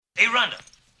Rhonda,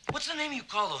 what's the name you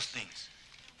call those things?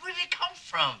 Where did they come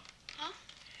from? Huh?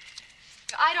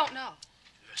 I don't know.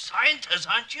 You're a scientist,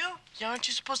 aren't you? Yeah, aren't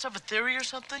you supposed to have a theory or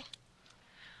something?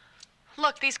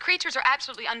 Look, these creatures are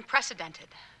absolutely unprecedented.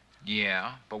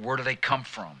 Yeah, but where do they come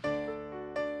from?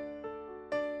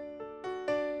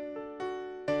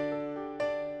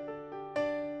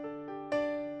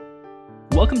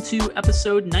 Welcome to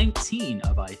episode 19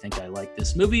 of I Think I Like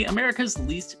This Movie, America's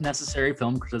least necessary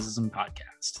film criticism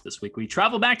podcast. This week we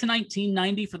travel back to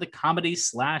 1990 for the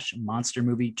comedy/monster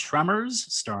movie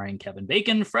Tremors, starring Kevin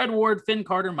Bacon, Fred Ward, Finn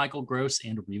Carter, Michael Gross,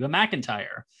 and Reba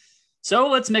McEntire. So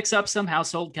let's mix up some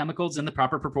household chemicals in the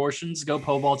proper proportions, go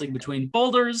pole vaulting between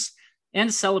boulders,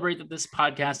 and celebrate that this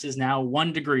podcast is now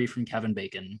 1 degree from Kevin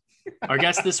Bacon. Our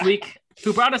guest this week,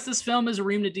 who brought us this film, is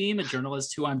Reem Nadim, a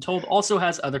journalist who I'm told also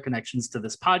has other connections to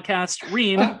this podcast.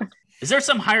 Reem, is there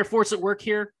some higher force at work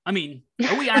here? I mean,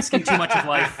 are we asking too much of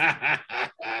life? I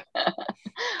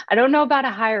don't know about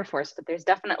a higher force, but there's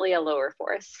definitely a lower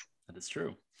force. That is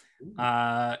true.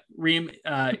 Reem,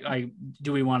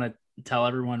 do we want to tell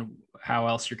everyone how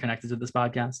else you're connected to this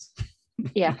podcast?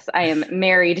 Yes, I am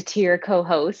married to your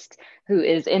co-host, who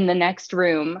is in the next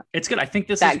room. It's good. I think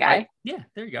this that is guy. Yeah,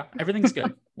 there you go. Everything's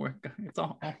good. It's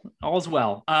all's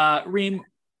well. Reem,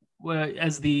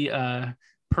 as the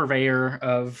purveyor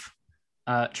of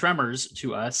Tremors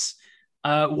to us,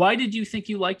 why did you think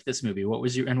you liked this movie? What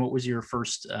was your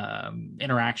first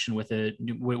interaction with it?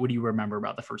 What do you remember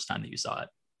about the first time that you saw it?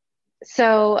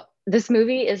 So this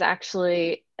movie is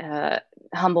actually,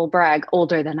 humble brag,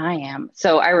 older than I am.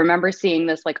 So I remember seeing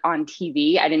this like on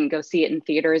TV. I didn't go see it in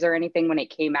theaters or anything when it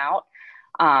came out.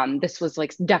 This was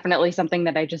like definitely something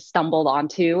that I just stumbled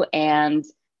onto. And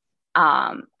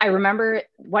I remember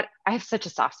I have such a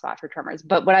soft spot for Tremors,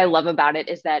 but what I love about it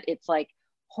is that it's like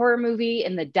horror movie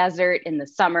in the desert, in the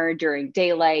summer, during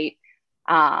daylight.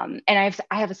 And I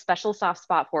have a special soft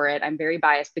spot for it. I'm very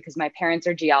biased because my parents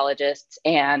are geologists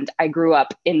and I grew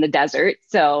up in the desert.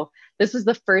 So this was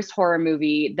the first horror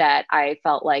movie that I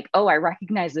felt like, oh, I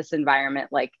recognize this environment.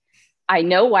 Like, I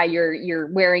know why you're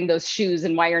wearing those shoes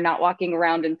and why you're not walking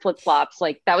around in flip-flops.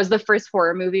 Like, that was the first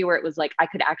horror movie where it was like, I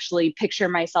could actually picture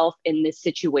myself in this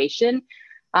situation,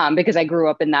 because I grew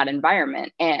up in that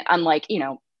environment. And unlike,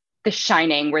 The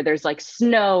Shining, where there's like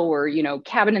snow, or,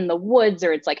 Cabin in the Woods,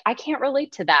 or it's like, I can't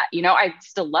relate to that. I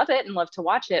still love it and love to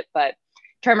watch it, but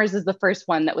Tremors is the first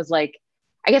one that was like,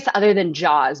 I guess other than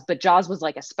Jaws, but Jaws was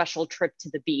like a special trip to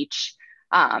the beach.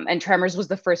 And Tremors was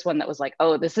the first one that was like,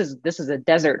 oh, this is a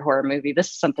desert horror movie. This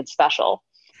is something special.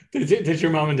 Did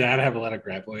your mom and dad have a lot of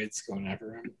graboids going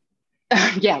after him?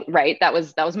 Yeah, right. That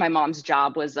was my mom's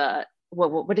job, was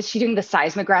what is she doing? The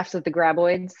seismographs of the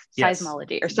graboids? Yes.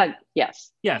 Seismology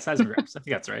yes. Yeah, seismographs. I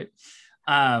think that's right.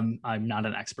 I'm not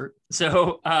an expert.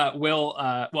 So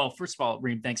well, first of all,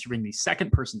 Reem, thanks for being the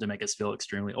second person to make us feel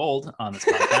extremely old on this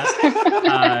podcast.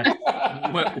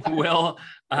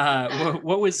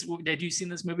 Had you seen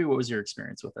this movie? What was your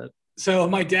experience with it? So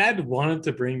my dad wanted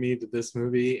to bring me to this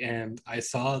movie, and I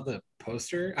saw the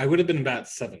poster. I would have been about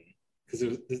 7,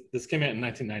 because this came out in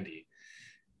 1990,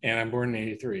 and I'm born in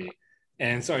 83.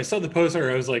 And so I saw the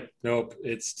poster. I was like, nope,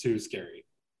 it's too scary.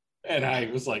 And I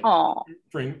was like,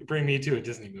 bring me to a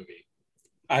Disney movie.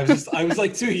 I was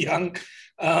like too young.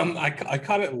 I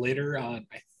caught it later on,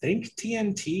 I think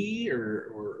TNT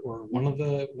or one of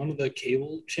the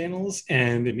cable channels,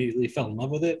 and immediately fell in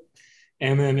love with it,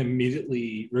 and then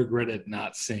immediately regretted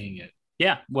not seeing it.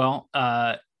 Yeah, well,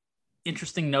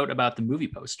 interesting note about the movie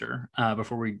poster,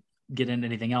 before we get into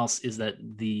anything else, is that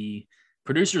the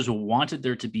producers wanted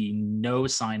there to be no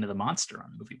sign of the monster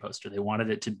on the movie poster. They wanted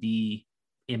it to be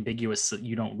ambiguous, so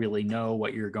you don't really know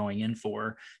what you're going in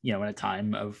for, in a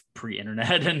time of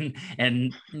pre-internet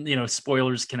and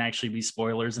spoilers can actually be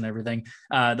spoilers and everything.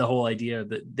 The whole idea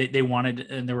that they wanted,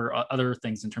 and there were other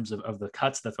things in terms of the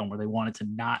cuts of the film where they wanted to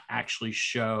not actually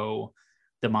show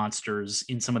the monsters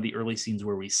in some of the early scenes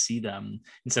where we see them,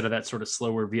 instead of that sort of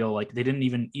slow reveal. Like, they didn't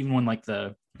even when like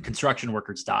the construction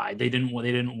workers died, they didn't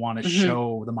want to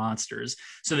show the monsters,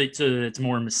 so it's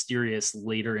more mysterious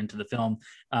later into the film,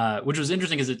 which was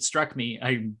interesting, because it struck me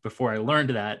before I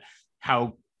learned that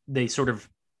how they sort of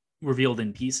revealed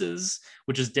in pieces,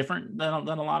 which is different than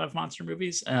a lot of monster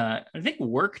movies. I think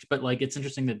worked, but like, it's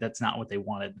interesting that that's not what they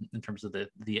wanted in terms of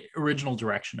the original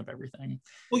direction of everything.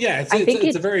 Well, yeah,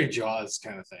 it's a very Jaws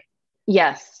kind of thing.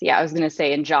 Yes. Yeah, I was going to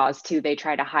say in Jaws too, they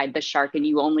try to hide the shark and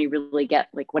you only really get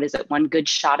like, what is it, one good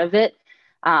shot of it.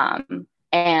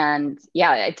 And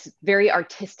yeah, it's very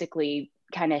artistically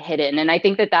kind of hidden. And I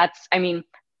think that's, I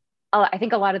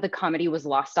think a lot of the comedy was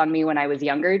lost on me when I was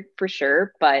younger, for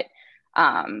sure. But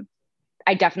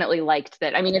I definitely liked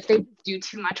that. I mean, if they do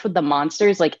too much with the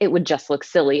monsters, like it would just look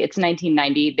silly. It's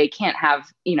 1990. They can't have,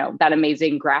 that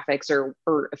amazing graphics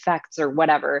or effects or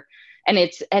whatever. And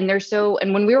and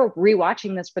when we were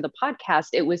rewatching this for the podcast,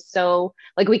 it was so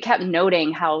like, we kept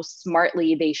noting how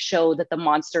smartly they show that the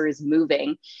monster is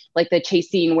moving, like the chase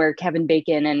scene where Kevin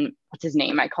Bacon and what's his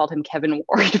name? I called him Kevin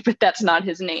Ward, but that's not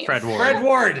his name. Fred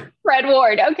Ward. Fred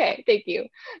Ward. Okay. Thank you.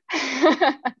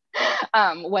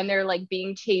 When they're like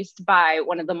being chased by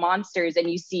one of the monsters and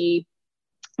you see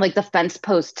like the fence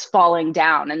posts falling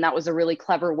down, and that was a really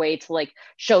clever way to like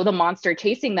show the monster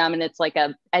chasing them, and it's like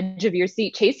a edge of your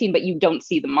seat chasing, but you don't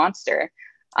see the monster.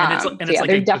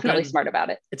 They're definitely smart about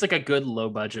it. It's like a good low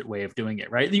budget way of doing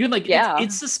it, right? You can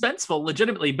it's suspenseful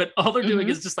legitimately, but all they're doing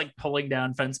is just like pulling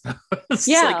down fence posts.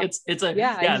 Exactly.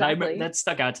 And that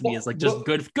stuck out to me as like just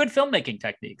good filmmaking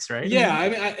techniques, right? Yeah, I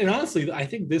mean, and honestly, I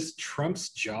think this trumps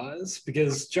Jaws,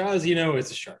 because Jaws,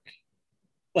 it's a shark,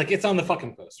 like it's on the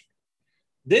fucking poster.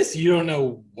 This, you don't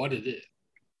know what it is.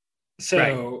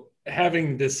 So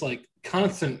having this like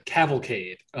constant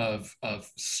cavalcade of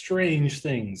strange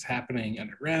things happening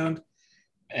underground,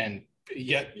 and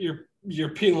yet you're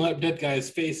peeling up dead guys'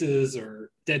 faces,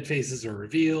 or dead faces are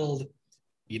revealed.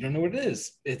 You don't know what it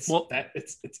is.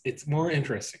 It's more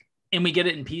interesting. And we get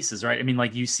it in pieces, right? I mean,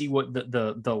 like you see what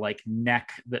the like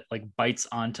neck that like bites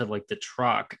onto like the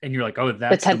truck, and you're like, oh,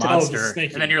 that's the monster.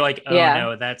 And then you're like, oh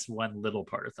no, that's one little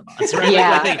part of the monster.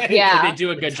 Right? They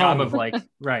do a good job of like,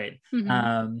 right.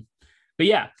 But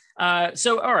yeah.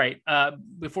 So, all right.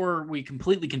 Before we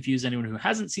completely confuse anyone who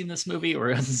hasn't seen this movie or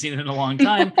hasn't seen it in a long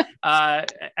time,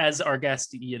 as our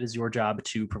guest, it is your job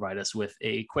to provide us with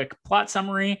a quick plot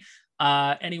summary.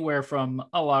 Anywhere from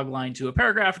a log line to a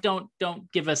paragraph. Don't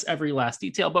give us every last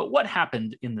detail, but what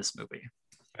happened in this movie?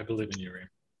 I believe in you,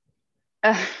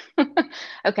 Ray.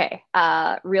 Okay,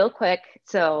 real quick.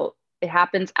 So it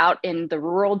happens out in the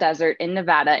rural desert in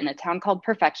Nevada in a town called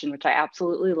Perfection, which I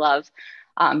absolutely love.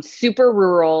 Super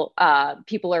rural.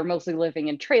 People are mostly living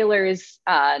in trailers.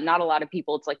 Not a lot of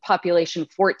people. It's like population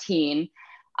 14.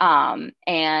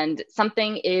 And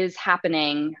something is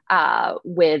happening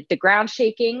with the ground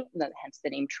shaking, hence the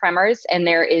name Tremors. And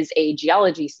there is a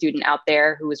geology student out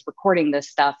there who is recording this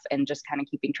stuff and just kind of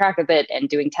keeping track of it and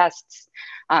doing tests.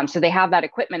 So they have that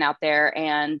equipment out there,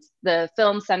 and the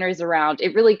film centers around,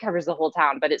 it really covers the whole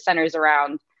town, but it centers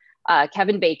around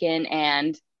Kevin Bacon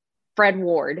and Fred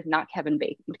Ward, not Kevin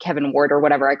Bacon, Kevin Ward or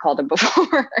whatever I called him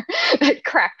before, that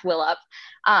cracked Will up.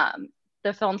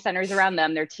 The film centers around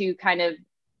them. They're two kind of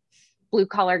blue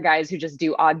collar guys who just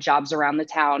do odd jobs around the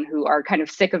town, who are kind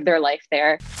of sick of their life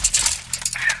there.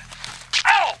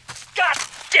 Oh, God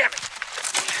damn it!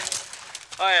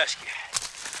 I ask you,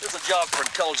 there's a job for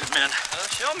intelligent men.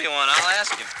 Show me one, I'll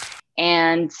ask him.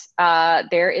 And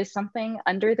there is something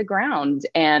under the ground,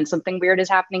 and something weird is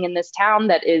happening in this town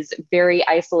that is very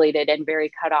isolated and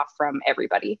very cut off from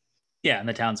everybody. Yeah, and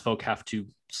the townsfolk have to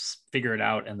figure it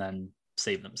out and then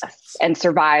save themselves. And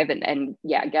survive and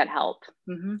get help.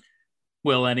 Mm-hmm.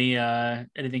 Will,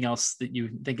 anything else that you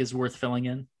think is worth filling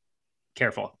in?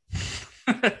 Careful.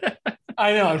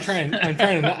 I know. I'm trying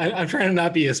to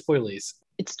not be a spoilies.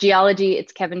 It's geology.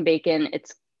 It's Kevin Bacon.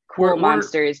 It's cool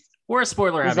monsters. We're a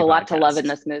spoiler. There's a lot to love in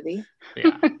this movie.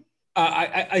 Yeah.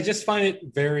 I just find it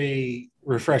very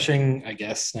refreshing, I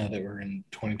guess, now that we're in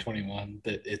 2021,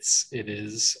 that it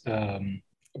is a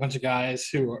bunch of guys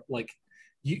who are like,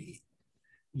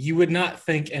 you would not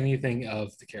think anything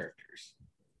of the characters.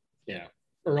 Yeah,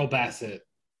 Earl Bassett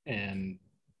and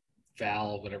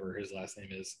Val, whatever his last name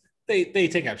is, they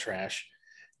take out trash,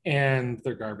 and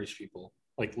they're garbage people,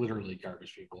 like literally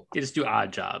garbage people. They just do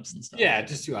odd jobs and stuff. Yeah,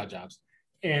 just do odd jobs,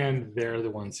 and they're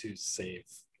the ones who save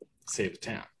the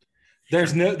town.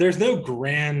 There's no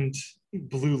grand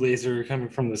blue laser coming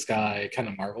from the sky kind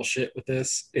of Marvel shit with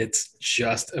this. It's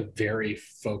just a very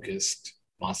focused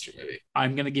monster movie.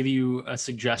 I'm going to give you a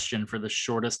suggestion for the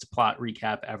shortest plot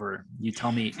recap ever. You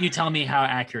tell me how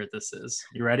accurate this is.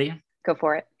 You ready? Go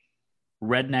for it.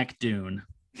 Redneck Dune.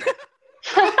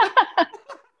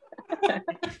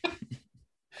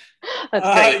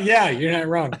 That's great. Yeah, you're not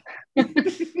wrong.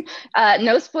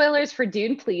 No spoilers for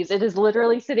Dune, please. It is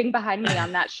literally sitting behind me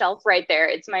on that shelf right there.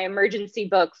 It's my emergency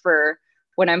book for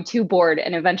when I'm too bored,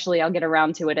 and eventually I'll get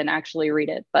around to it and actually read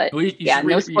it. But no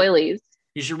spoilies.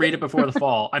 You should read it before the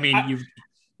fall. I mean,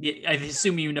 I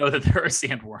assume you know that there are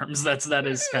sandworms. That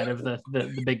is kind of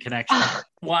the big connection.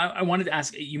 Well, I wanted to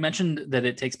ask, you mentioned that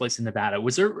it takes place in Nevada.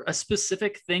 Was there a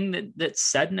specific thing that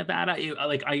said Nevada?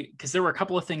 Because there were a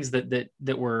couple of things that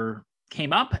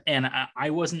came up, and I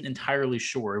wasn't entirely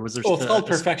sure. Was there? Well, it's called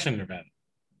Perfection, Nevada.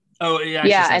 Oh, yeah.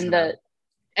 Yeah, and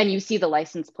And you see the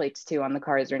license plates too on the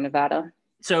cars are Nevada.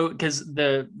 So because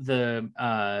the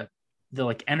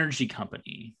like energy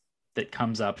company that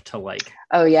comes up to like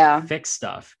Oh yeah. fix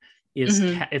stuff is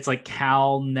it's like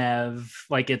Cal Nev,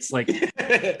 like it's like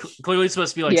clearly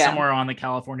supposed to be like somewhere on the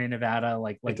California Nevada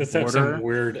like this border. has some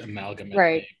weird amalgamate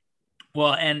Right. name.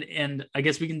 Well, and I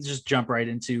guess we can just jump right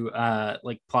into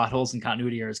like plot holes and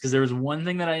continuity errors, because there was one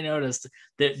thing that I noticed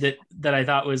that I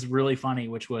thought was really funny,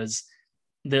 which was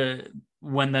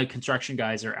when the construction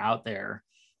guys are out there,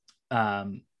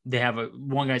 they have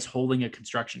one guy's holding a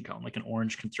construction cone, like an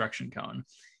orange construction cone,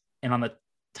 and on the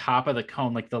top of the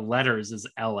cone, like the letters is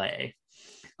LA.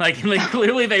 Like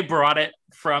clearly they brought it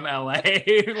from LA.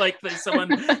 Like someone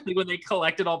like when they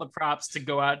collected all the props to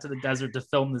go out to the desert to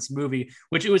film this movie,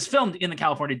 which it was filmed in the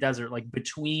California desert, like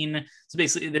between. So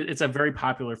basically, it's a very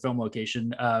popular film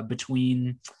location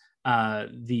between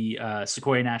the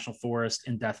Sequoia National Forest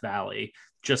and Death Valley,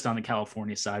 just on the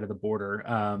California side of the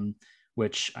border.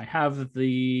 Which I have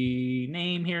the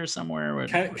name here somewhere.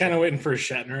 Kind of waiting for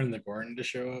Shatner and the Gordon to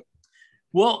show up.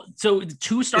 Well, so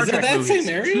two Star Trek movies, same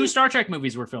area? 2 Star Trek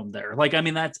movies were filmed there. Like, I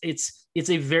mean, it's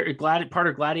a very part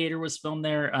of Gladiator was filmed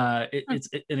there. It's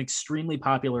an extremely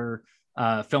popular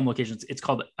film location. It's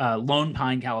called Lone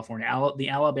Pine, California, the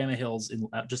Alabama Hills,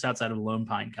 just outside of Lone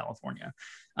Pine, California.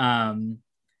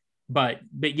 But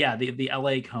yeah, the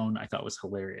LA cone I thought was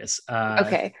hilarious.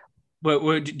 Okay.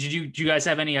 But do you guys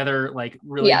have any other like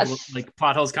really like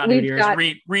plot holes, continuity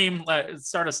errors? Reem,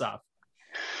 start us off.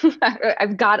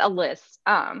 I've got a list.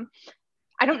 I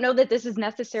don't know that this is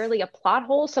necessarily a plot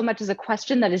hole so much as a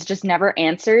question that is just never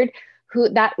answered. Who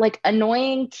that like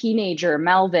annoying teenager,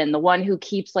 Melvin, the one who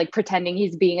keeps like pretending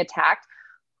he's being attacked.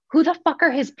 Who the fuck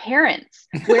are his parents?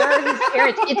 Where are his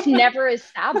parents? It's never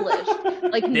established.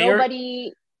 Like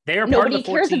nobody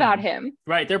cares about him.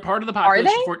 Right. They're part of the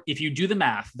population. Are they? If you do the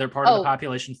math, they're part of the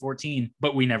population 14,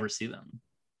 but we never see them.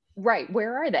 Right.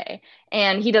 Where are they?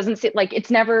 And he doesn't see, like, it's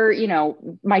never,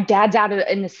 my dad's out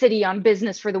in the city on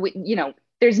business for the week.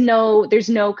 There's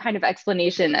no kind of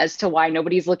explanation as to why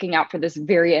nobody's looking out for this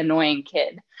very annoying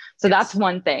kid. So that's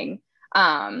one thing.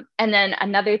 And then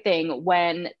another thing,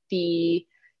 when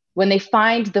they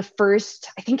find the first,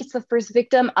 I think it's the first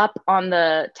victim up on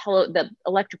the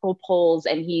electrical poles,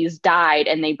 and he's died,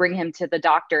 and they bring him to the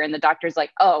doctor, and the doctor's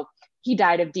like, oh, he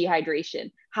died of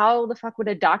dehydration. How the fuck would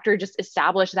a doctor just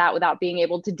establish that without being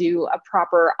able to do a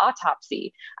proper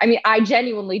autopsy? I mean, I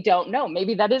genuinely don't know.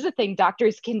 Maybe that is a thing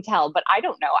doctors can tell, but I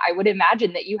don't know. I would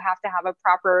imagine that you have to have a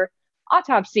proper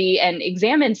autopsy and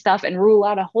examine stuff and rule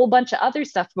out a whole bunch of other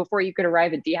stuff before you could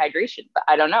arrive at dehydration. But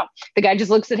I don't know. The guy just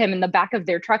looks at him in the back of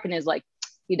their truck and is like,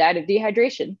 he died of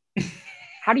dehydration.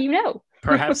 How do you know?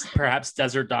 Perhaps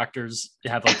desert doctors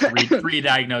have like three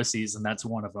diagnoses, and that's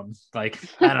one of them. Like,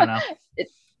 I don't know.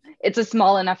 It's a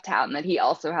small enough town that he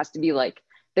also has to be like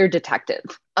their detective.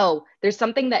 Oh, there's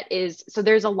something that is, so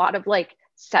there's a lot of like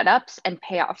setups and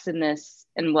payoffs in this,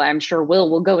 and I'm sure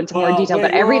Will go into more detail,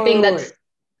 but everything that's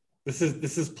this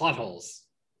is plot holes.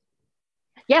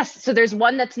 Yes, so there's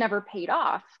one that's never paid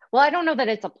off. Well, I don't know that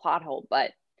it's a plot hole,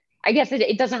 but I guess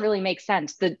it doesn't really make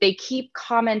sense that they keep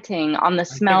commenting on the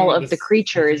smell of the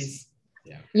creatures.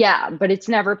 Yeah, but it's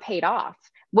never paid off.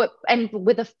 And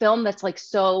with a film that's like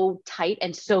so tight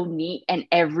and so neat, and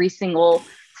every single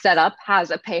setup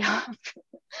has a payoff,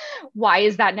 why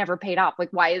is that never paid off? Like,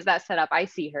 why is that set up? I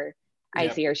see her.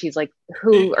 She's like,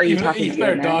 who are you talking to? Even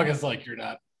our dog is like, you're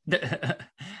not.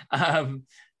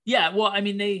 Yeah, well, I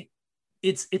mean,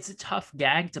 it's a tough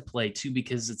gag to play too,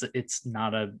 because it's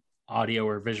not a audio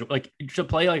or visual, like to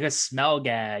play like a smell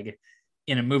gag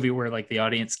in a movie where like the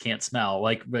audience can't smell,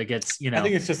 like it's I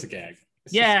think it's just a gag.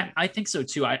 I think so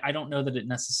too. I don't know that it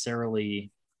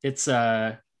necessarily, it's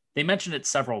they mentioned it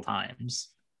several times,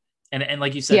 and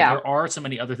like you said, there are so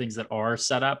many other things that are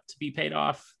set up to be paid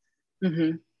off.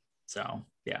 So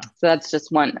that's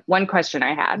just one question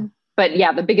I had. But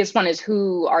yeah, the biggest one is,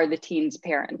 who are the teen's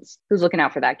parents? Who's looking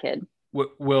out for that kid?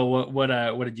 Will,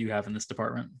 what did you have in this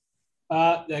department?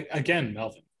 Again,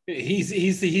 Melvin.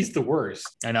 He's the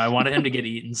worst. I know. I wanted him to get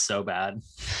eaten so bad.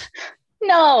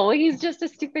 No, he's just a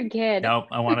stupid kid. Nope,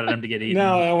 I wanted him to get eaten.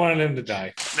 No, I wanted him to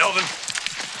die. Melvin,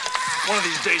 one of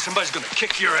these days somebody's gonna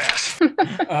kick your ass.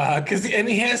 And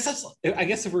he has such. I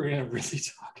guess if we're gonna really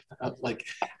talk about like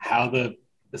how the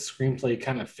screenplay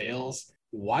kind of fails,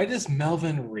 why does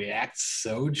Melvin react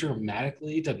so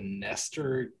dramatically to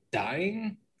Nestor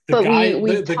dying?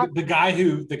 The guy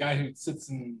who sits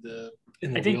in the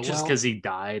I think just because he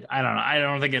died. I don't know. I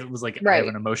don't think it was like I have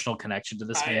an emotional connection to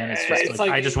this man. It's just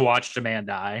like I just watched a man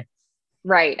die.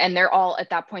 Right. And they're all at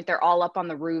that point, they're all up on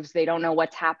the roofs. They don't know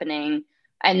what's happening.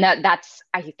 And that's,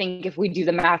 I think if we do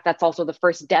the math, that's also the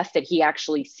first death that he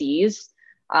actually sees.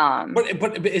 But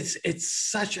it's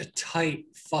such a tight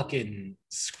fucking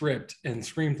script and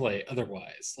screenplay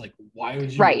otherwise. Like, why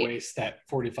would you waste that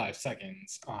 45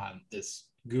 seconds on this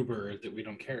goober that we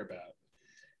don't care about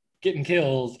getting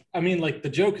killed? I mean, like, the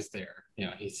joke is there. You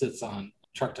know, he sits on a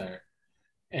truck tire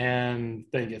and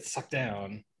then gets sucked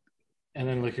down. And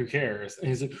then, like, who cares? And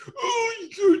he's like, oh, you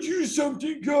gotta do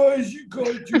something, guys. You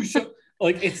gotta do something.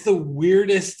 Like, it's the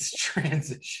weirdest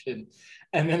transition.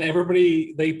 And then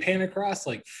everybody, they pan across,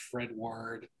 like, Fred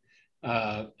Ward,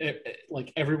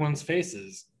 like, everyone's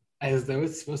faces, as though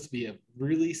it's supposed to be a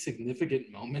really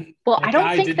significant moment. Well, like, I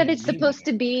don't think that it's supposed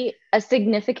to be a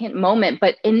significant moment,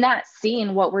 but in that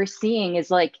scene, what we're seeing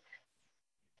is, like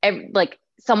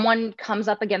someone comes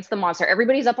up against the monster.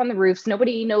 Everybody's up on the roofs.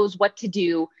 Nobody knows what to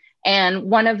do. And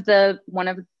one of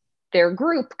their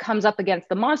group comes up against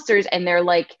the monsters, and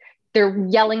they're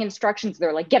yelling instructions.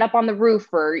 They're like, get up on the roof,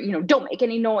 or, you know, don't make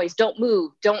any noise, don't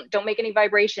move, don't make any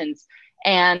vibrations.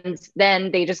 And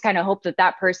then they just kind of hope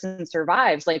that person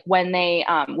survives. Like when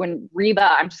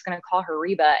Reba, I'm just going to call her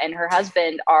Reba, and her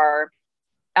husband are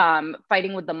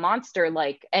fighting with the monster,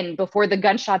 like, and before the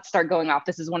gunshots start going off,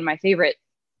 this is one of my favorite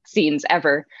scenes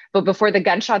ever, but before the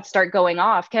gunshots start going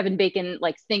off, Kevin Bacon,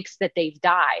 like, thinks that they've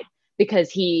died, because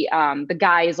the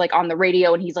guy is, like, on the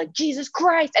radio, and he's like, Jesus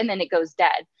Christ, and then it goes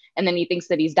dead. And then he thinks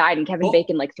that he's died, and Kevin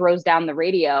Bacon, like, throws down the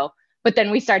radio. But then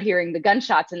we start hearing the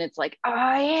gunshots, and it's like, oh,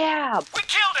 yeah. We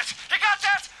killed it! You got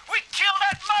that? We killed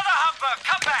that mother humper!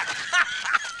 Come back!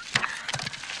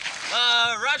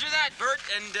 Roger that, Bert,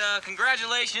 and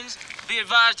congratulations. Be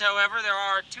advised, however, there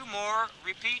are two more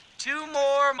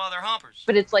mother humpers.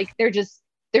 But it's like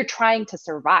they're trying to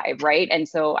survive, right? And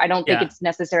so I don't think it's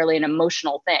necessarily an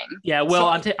emotional thing. Yeah,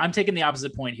 well, I'm taking the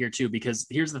opposite point here, too, because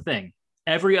here's the thing.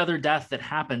 Every other death that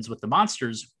happens with the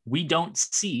monsters, we don't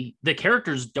see. The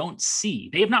characters don't see.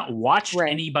 They have not watched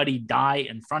anybody die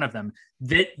in front of them.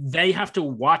 They have to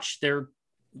watch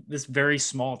this very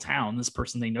small town, this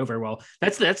person they know very well.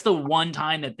 That's the one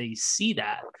time that they see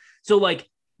that. So, like,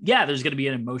 yeah, there's going to be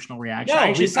an emotional reaction.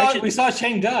 No, we saw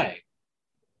Chang die.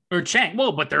 Or Chang.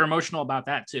 Well, but they're emotional about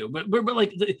that too. But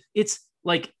like, it's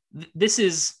like, this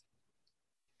is.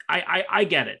 I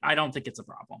get it. I don't think it's a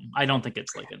problem. I don't think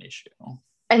it's like an issue.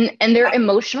 And they're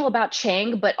emotional about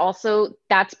Chang, but also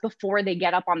that's before they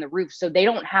get up on the roof. So they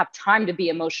don't have time to be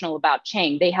emotional about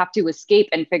Chang. They have to escape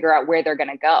and figure out where they're going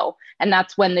to go. And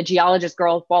that's when the geologist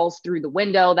girl falls through the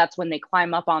window. That's when they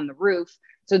climb up on the roof.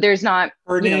 So there's not...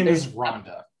 Her name is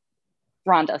Rhonda.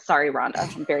 Rhonda. Sorry,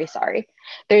 Rhonda. I'm very sorry.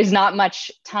 There's not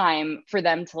much time for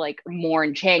them to, like,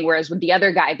 mourn Chang. Whereas with the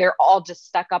other guy, they're all just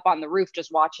stuck up on the roof,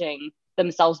 just watching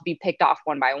themselves be picked off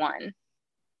one by one.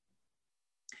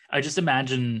 I just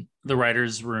imagine the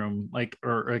writer's room, like,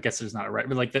 or I guess there's not a writer,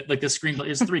 but like the screenplay.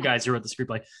 There's three guys who wrote the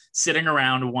screenplay, sitting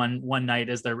around one night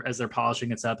as they're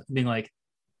polishing it up, being like,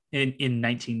 in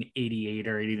 1988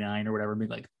 or 89 or whatever, being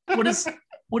like, what is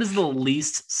the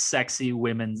least sexy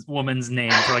woman's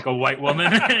name for, like, a white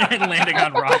woman, and landing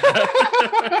on Rhonda.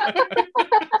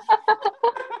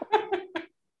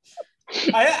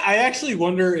 I actually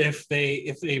wonder if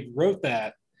they wrote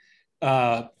that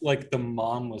like the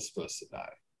mom was supposed to die.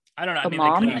 I don't know. I mean,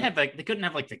 they couldn't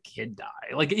have like the kid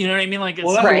die. Like, you know what I mean? Like,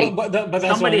 it's but that's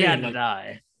somebody what I mean. had to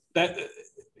die.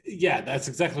 That's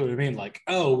exactly what I mean. Like,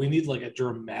 oh, we need like a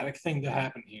dramatic thing to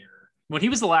happen here. Well, he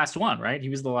was the last one, right? He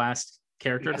was the last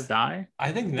character to die.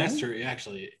 I think Nestor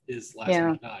actually is last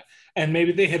one to die. And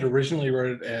maybe they had originally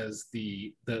wrote it as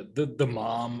the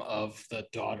mom of the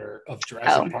daughter of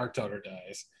Jurassic Park daughter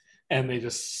dies, and they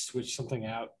just switched something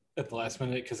out at the last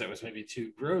minute because it was maybe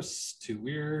too gross, too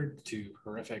weird, too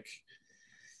horrific.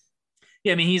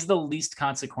 Yeah, I mean, he's the least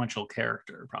consequential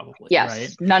character, probably. Yes,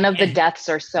 right? None of the deaths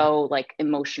are so, like,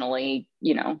 emotionally,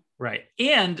 you know. Right,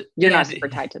 and you're not super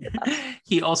tied to the death.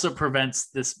 He also prevents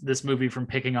this movie from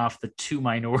picking off the two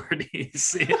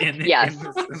minorities in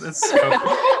this scope.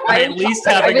 By at least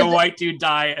having a white dude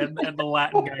die and the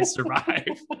Latin guy survive.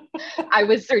 I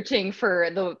was searching for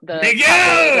the to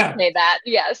say that.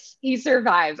 Yes, he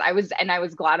survives. I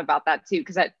was glad about that too,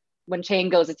 because when Chang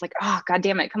goes, it's like, oh, God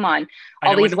damn it, come on.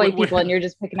 All these white people, and you're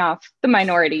just picking off the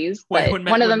minorities. But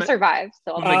one of them survives.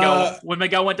 So when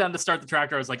Miguel went down to start the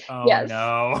tractor, I was like, oh,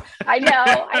 no. I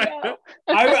know.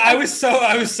 I was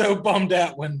so bummed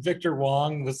out when Victor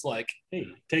Wong was like, hey,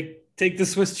 take the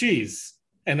Swiss cheese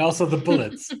and also the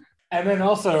bullets. And then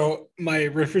also my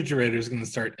refrigerator is going to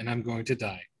start and I'm going to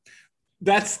die.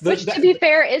 Which, to be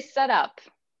fair, is set up.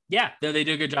 Yeah, they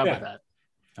do a good job with that.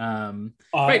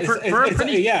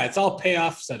 It's all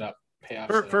payoff set up.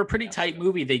 payoffs. For a pretty tight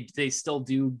movie, they still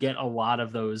do get a lot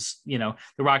of those. You know,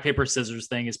 the rock paper scissors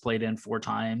thing is played in 4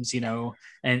 times. You know,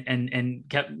 and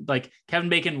Kevin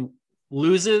Bacon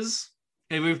loses.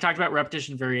 And we've talked about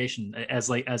repetition variation as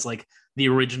the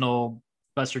original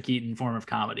Buster Keaton form of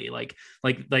comedy. Like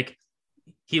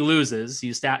he loses.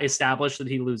 You establish that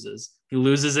he loses. He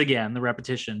loses again. The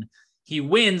repetition. He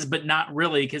wins, but not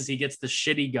really, because he gets the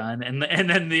shitty gun, and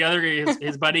then the other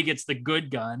his buddy gets the good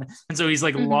gun, and so he's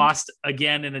like lost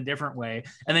again in a different way,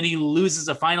 and then he loses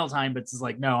a final time, but it's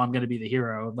like, no, I'm going to be the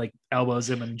hero, like elbows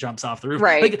him and jumps off the roof,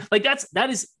 right? Like that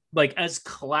is like as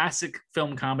classic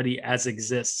film comedy as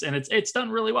exists, and it's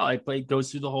done really well. It goes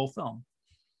through the whole film.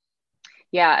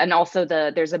 Yeah, and also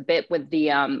there's a bit with the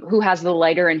who has the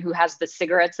lighter and who has the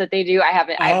cigarettes that they do. I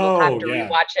will have to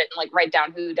rewatch it and like write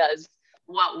down who does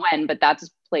what when, but that's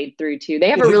played through too. They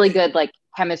have a really good like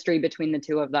chemistry between the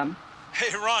two of them. Hey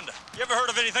Rhonda, you ever heard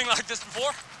of anything like this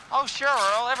before? Oh, sure,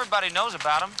 Earl. Everybody knows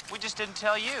about them. We just didn't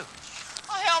tell you.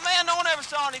 Oh, hell, man, no one ever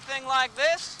saw anything like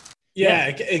this. Yeah,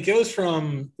 it goes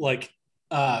from like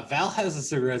Val has the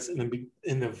cigarettes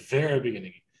in the very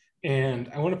beginning,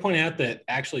 and I want to point out that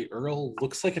actually Earl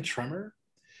looks like a tremor.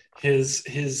 His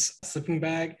sleeping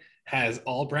bag has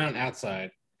all brown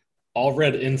outside, all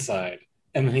red inside.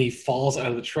 And then he falls out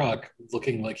of the truck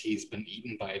looking like he's been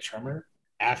eaten by a tremor.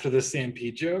 After the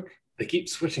stampede joke, they keep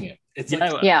switching it. It's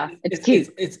it's cute.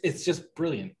 It's just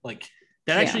brilliant. Like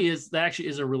that actually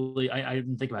is a really I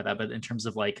didn't think about that, but in terms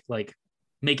of like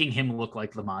making him look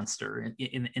like the monster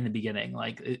in the beginning,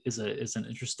 like is an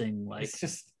interesting like. It's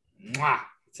just mwah.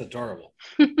 It's adorable.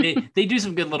 they do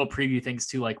some good little preview things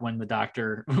too, like when the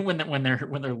doctor when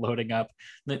they're loading up,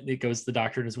 it goes to the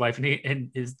doctor and his wife, and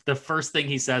the first thing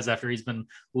he says after he's been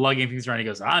lugging things around, he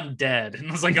goes, "I'm dead," and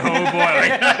I was like, "Oh boy!"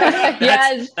 Like,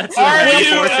 yes, that's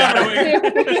foreshadowing.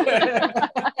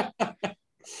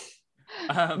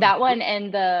 That one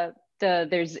and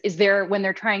when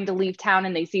they're trying to leave town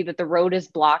and they see that the road is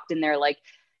blocked and they're like,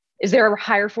 is there a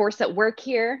higher force at work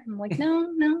here? I'm like, no,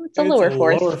 it's a lower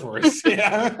force. Lower force,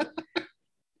 yeah.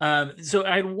 So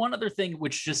I had one other thing,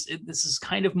 which this is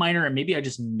kind of minor, and maybe I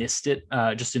just missed it,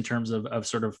 just in terms of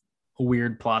sort of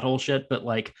weird plot hole shit. But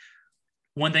like,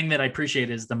 one thing that I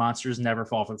appreciate is the monsters never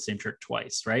fall for the same trick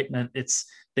twice, right? And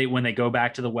when they go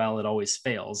back to the well, it always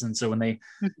fails. And so when they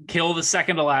kill the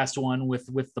second to last one with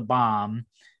the bomb,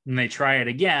 and they try it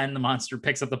again, the monster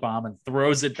picks up the bomb and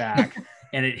throws it back.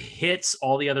 And it hits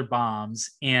all the other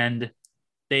bombs, and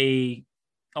they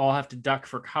all have to duck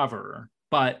for cover.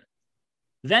 But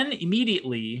then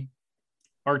immediately,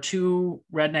 our 2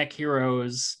 redneck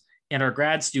heroes and our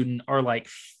grad student are like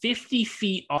 50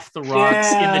 feet off the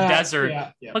rocks in the desert.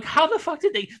 Yeah. Like, how the fuck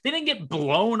did they didn't get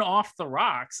blown off the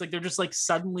rocks? Like, they're just like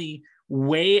suddenly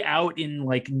way out in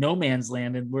like no man's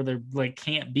land, and where they're like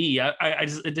can't be.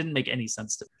 It didn't make any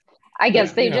sense to me. I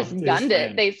guess they just gunned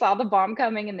it. They saw the bomb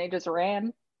coming and they just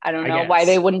ran. I don't know why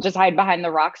they wouldn't just hide behind the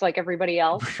rocks like everybody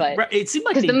else, but it seemed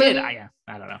like they did. I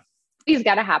don't know. He's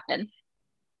got to happen.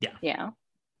 Yeah.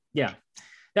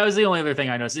 That was the only other thing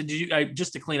I noticed. Did you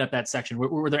just to clean up that section?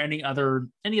 Were there any other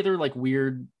like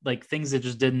weird like things that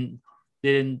just didn't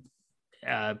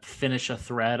finish a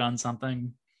thread on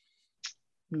something?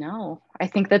 No, I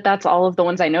think that's all of the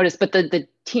ones I noticed. But the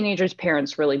teenagers'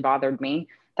 parents really bothered me.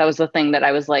 That was the thing that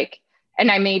I was like. And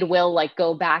I made Will like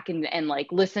go back and like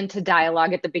listen to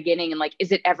dialogue at the beginning and like,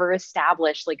 is it ever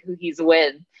established like who he's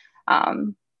with?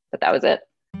 But that was it.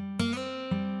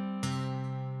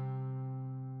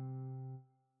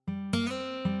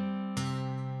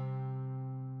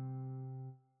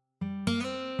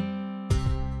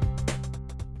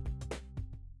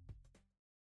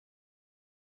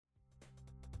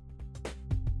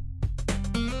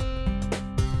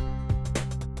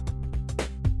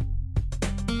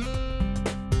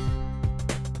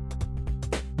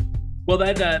 Well,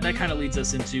 that kind of leads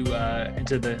us into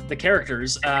the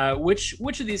characters.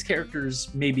 Which of these characters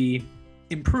maybe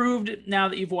improved now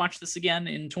that you've watched this again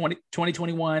in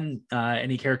 2021?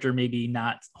 Any character maybe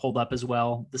not hold up as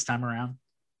well this time around?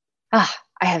 I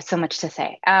have so much to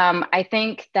say. I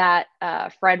think that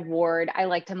Fred Ward, I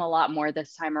liked him a lot more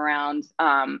this time around.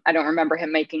 I don't remember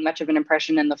him making much of an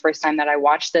impression in the first time that I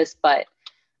watched this, but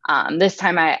this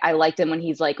time I liked him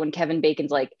when Kevin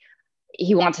Bacon's like,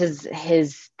 he wants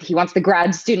the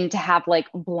grad student to have like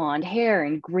blonde hair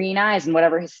and green eyes and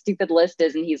whatever his stupid list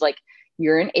is. And he's like,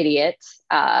 you're an idiot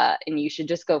and you should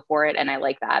just go for it. And I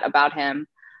like that about him.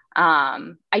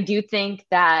 I do think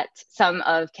that some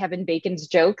of Kevin Bacon's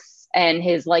jokes and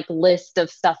his like list of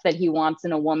stuff that he wants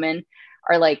in a woman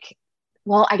are like,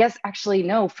 well, I guess actually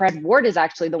no, Fred Ward is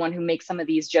actually the one who makes some of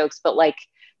these jokes, but like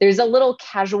there's a little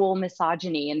casual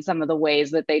misogyny in some of the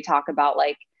ways that they talk about,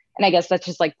 like, and I guess that's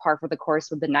just like par for the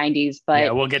course with the 90s, but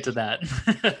yeah, we'll get to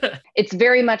that. it's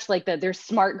very much like there's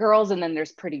smart girls and then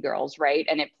there's pretty girls, right?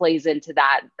 And it plays into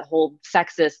that whole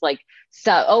sexist, like,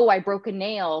 so, oh, I broke a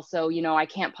nail, so, you know, I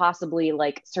can't possibly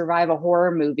like survive a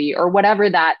horror movie, or whatever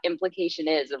that implication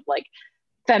is of like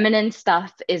feminine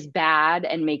stuff is bad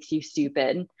and makes you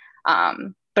stupid.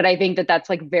 But I think that that's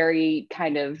like very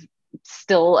kind of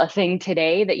still a thing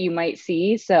today that you might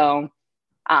see. So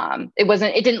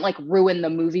it didn't like ruin the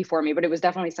movie for me, but it was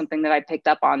definitely something that I picked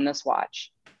up on this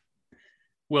watch.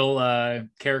 Will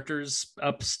characters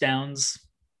ups, downs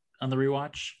on the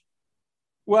rewatch?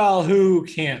 Well, who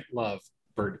can't love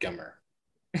Burt Gummer?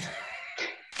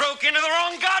 Broke into the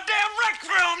wrong goddamn rec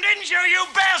room, didn't you, you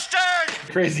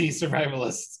bastard? Crazy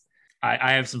survivalist.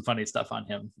 I have some funny stuff on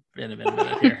him in a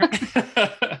minute here.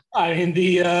 I mean,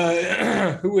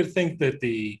 the who would think that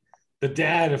the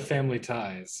dad of Family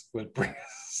Ties would bring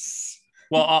us?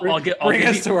 Well, I'll give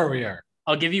us to where we are.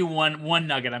 I'll give you one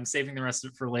nugget. I'm saving the rest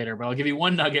of it for later, but I'll give you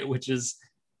one nugget, which is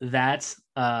that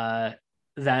that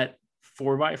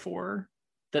 4x4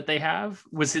 that they have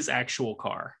was his actual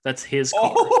car. That's his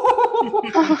car.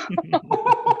 Oh.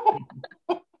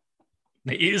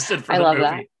 They used it for I the love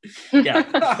movie. that. Yeah,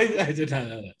 I did not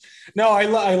know that. No, I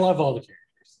love all the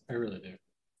characters. I really do.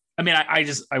 I mean,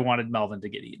 I wanted Melvin to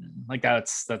get eaten. Like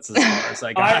that's as far as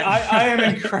I got. I am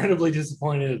incredibly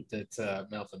disappointed that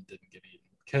Melvin didn't get eaten,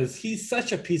 because he's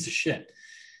such a piece of shit.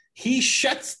 He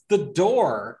shuts the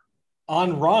door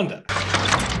on Rhonda.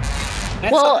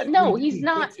 Well, no, he's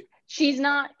not. He's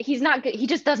not good. He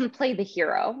just doesn't play the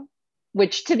hero,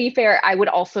 which, to be fair, I would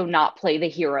also not play the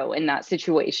hero in that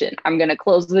situation. I'm going to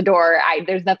close the door.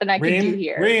 There's nothing I can do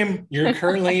here. Reem, you're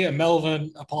currently a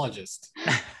Melvin apologist.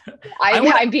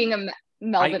 I'm being a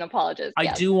Melvin apologist. I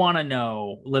yes. do want to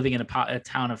know, living in a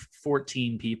town of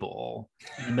 14 people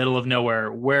in the middle of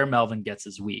nowhere, where Melvin gets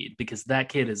his weed, because that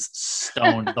kid is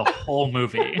stoned the whole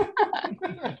movie.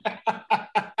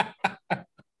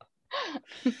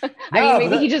 I mean,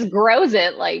 maybe he just grows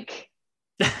it, like.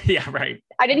 Yeah, right.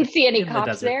 I didn't see any In the cops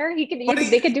desert. there.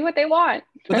 They could do what they want.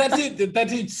 But that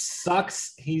dude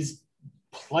sucks. He's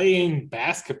playing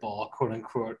basketball, quote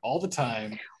unquote, all the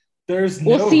time. There's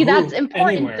no Well, see, that's hoop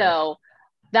important anywhere. though.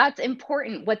 That's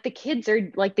important. What the kids are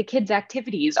like, the kids'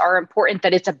 activities are important,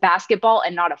 that it's a basketball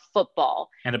and not a football.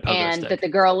 And a pogo And stick. that the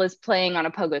girl is playing on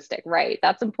a pogo stick. Right.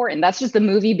 That's important. That's just the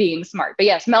movie being smart. But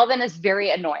yes, Melvin is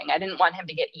very annoying. I didn't want him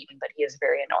to get eaten, but he is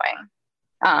very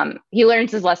annoying. He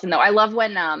learns his lesson though. I love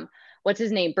when what's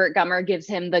his name? Burt Gummer gives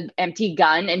him the empty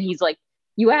gun and he's like,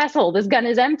 "You asshole, this gun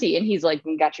is empty." And he's like,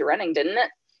 "Got you running, didn't it?"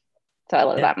 So I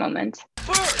love that moment.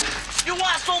 Bert, you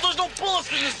asshole, there's no bullets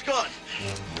in this gun.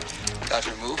 Got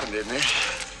you moving, didn't it?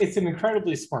 It's an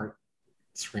incredibly smart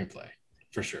screenplay,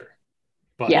 for sure.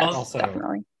 But Yes, also,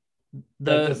 definitely.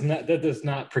 that does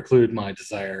not preclude my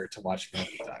desire to watch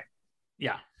Melvin die.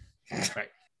 Yeah, right.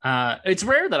 It's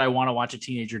rare that I want to watch a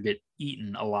teenager get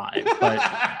eaten alive, but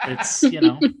it's,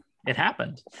 it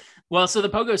happened. Well, so the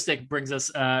pogo stick brings us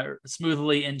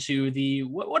smoothly into the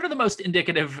what are the most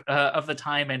indicative of the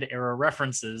time and era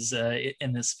references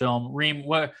in this film. Reem,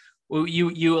 what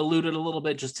you alluded a little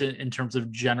bit just to in terms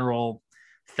of general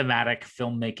thematic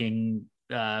filmmaking,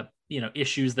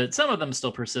 issues that some of them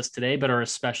still persist today, but are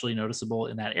especially noticeable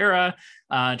in that era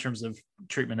in terms of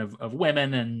treatment of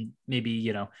women and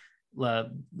maybe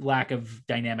lack of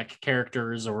dynamic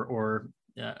characters or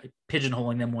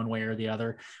pigeonholing them one way or the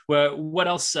other. What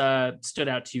else stood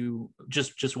out to you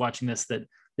just watching this that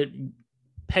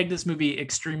pegged this movie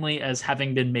extremely as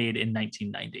having been made in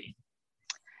 1990?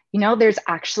 There's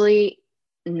actually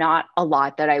not a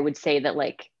lot that I would say that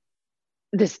like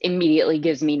this immediately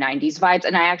gives me 90s vibes.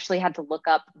 And I actually had to look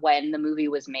up when the movie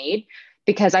was made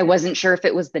because I wasn't sure if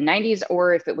it was the 90s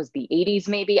or if it was the 80s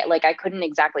maybe. Like I couldn't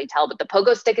exactly tell, but the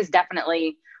pogo stick is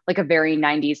definitely like a very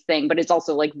 90s thing, but it's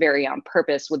also like very on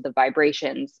purpose with the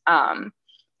vibrations.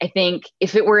 I think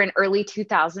if it were an early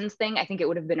 2000s thing, I think it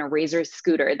would have been a Razor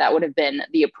scooter. That would have been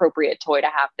the appropriate toy to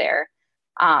have there.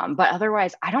 But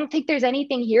otherwise, I don't think there's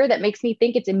anything here that makes me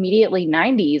think it's immediately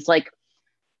 90s. Like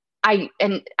I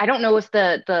don't know if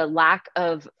the lack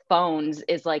of phones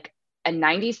is like a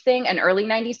 90s thing, an early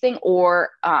 90s thing, or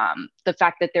the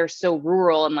fact that they're so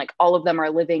rural and like all of them are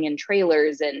living in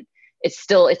trailers and it's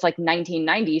like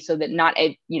 1990, so that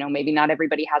maybe not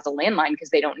everybody has a landline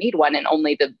because they don't need one and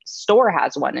only the store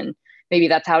has one. And maybe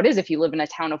that's how it is if you live in a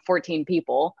town of 14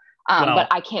 people. But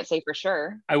I can't say for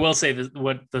sure. I will say that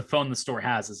what the phone the store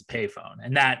has is a payphone,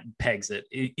 and that pegs it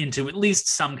into at least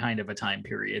some kind of a time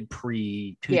period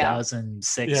pre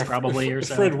 2006, probably or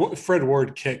so. Fred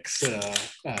Ward kicks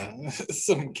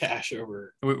some cash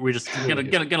over. We're just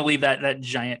gonna leave that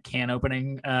giant can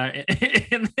opening.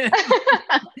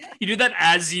 You do that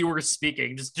as you were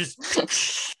speaking.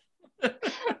 Just.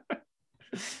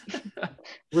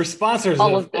 We're sponsors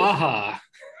of AHA.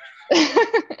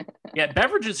 Yeah,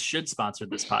 beverages should sponsor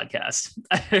this podcast.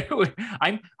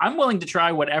 I'm willing to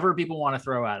try whatever people want to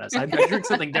throw at us. I drink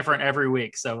something different every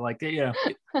week, so like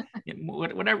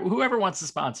whatever, whoever wants to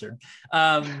sponsor.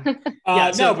 No,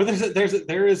 but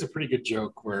there is a pretty good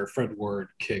joke where Fred Ward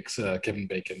kicks Kevin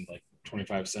Bacon like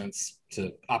 25 cents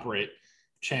to operate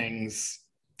Chang's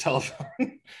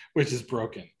telephone, which is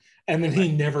broken, and then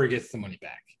he never gets the money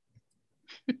back.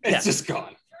 It's just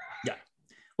gone. Yeah.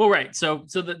 Well, right. So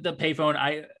the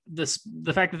payphone,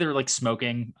 the fact that they're like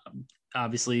smoking,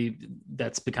 obviously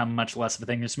that's become much less of a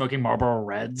thing. They're smoking Marlboro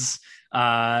Reds,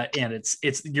 and it's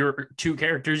your two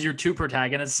characters, your two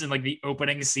protagonists in like the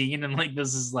opening scene, and like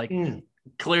this is like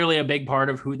clearly a big part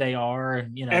of who they are,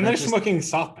 and and they're smoking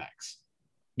softbacks.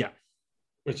 Yeah,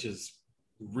 which is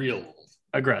real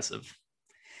aggressive.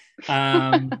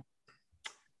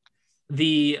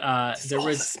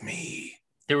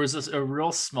 There was a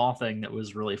real small thing that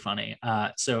was really funny.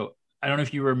 So I don't know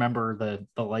if you remember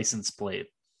the license plate,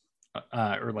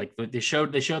 or like they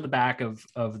showed the back of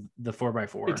the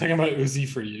 4x4. You're talking about Uzi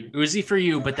for you. Uzi for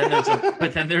you, but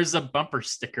then there's a bumper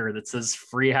sticker that says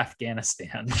 "Free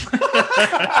Afghanistan,"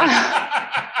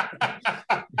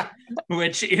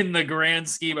 which in the grand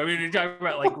scheme, I mean, you're talking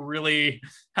about like really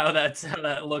how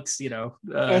that looks,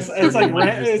 it's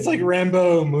like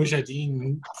Rambo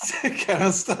Mujahideen kind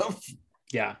of stuff.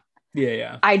 Yeah.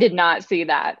 I did not see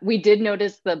that. We did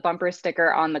notice the bumper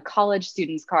sticker on the college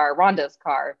student's car, Rhonda's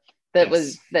car,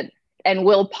 and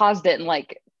Will paused it and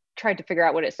like tried to figure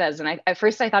out what it says. And at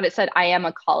first I thought it said, "I am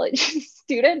a college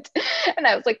student." And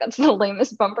I was like, that's the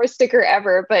lamest bumper sticker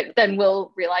ever. But then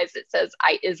Will realized it says,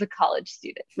 "I is a college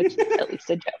student," which is at least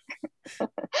a joke.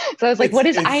 So I was like, what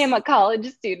is "I am a college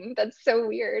student"? That's so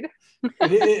weird.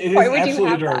 It Why would you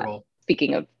have adorable. That?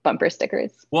 Speaking of bumper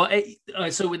stickers. Well,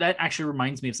 so that actually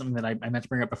reminds me of something that I meant to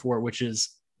bring up before, which is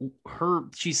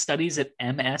she studies at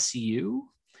MSU.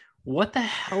 What the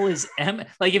hell is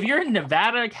like if you're in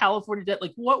Nevada, California,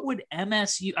 like what would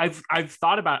MSU? I've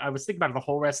thought about. I was thinking about it the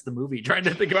whole rest of the movie, trying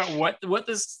to think about what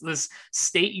this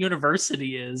state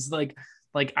university is. Like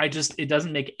it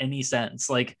doesn't make any sense.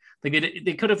 Like they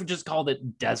could have just called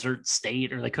it Desert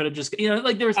State, or they could have just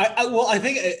like there's. I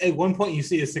think at one point you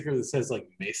see a sticker that says like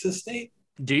Mesa State.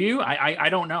 Do you? I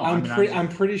don't know. I'm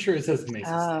pretty sure it says Mesa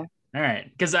State. All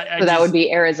right, because so that would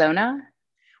be Arizona.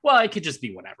 Well, it could just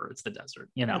be whatever. It's the desert,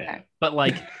 Okay. But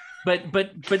like, but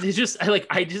it's just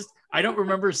I don't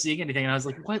remember seeing anything, and I was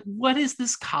like, what is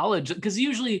this college? Because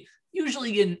usually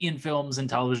in films and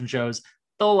television shows,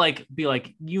 they'll like be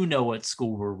like, what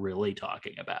school we're really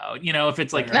talking about. If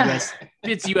it's like if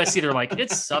it's USC, they're like,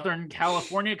 it's Southern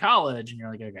California College, and you're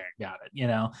like, okay, got it.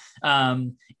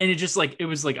 And it just like it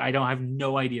was like I have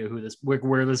no idea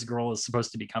where this girl is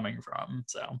supposed to be coming from.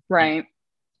 So right.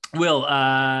 Will,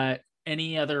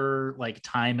 any other like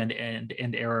time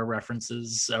and era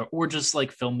references, or just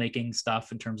like filmmaking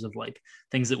stuff in terms of like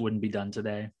things that wouldn't be done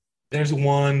today? There's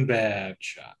one bad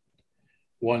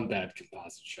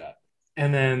composite shot.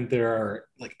 And then there are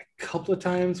like a couple of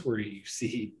times where you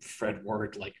see Fred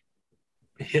Ward like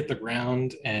hit the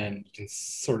ground, and you can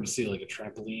sort of see like a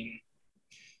trampoline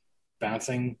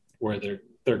bouncing where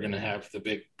they're gonna have the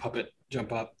big puppet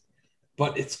jump up.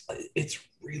 But it's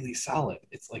really solid.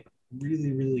 It's like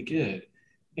really, really good.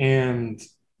 And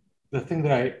the thing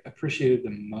that I appreciated the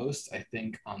most, I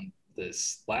think, on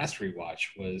this last rewatch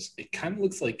was it kind of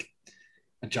looks like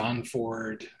a John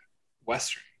Ford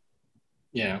Western.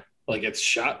 Like it's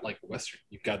shot like a Western.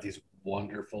 You've got these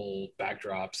wonderful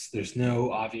backdrops. There's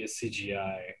no obvious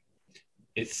CGI.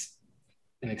 It's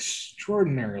an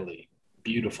extraordinarily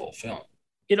beautiful film.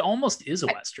 It almost is a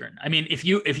Western. I mean, if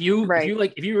you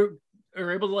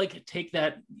are able to like take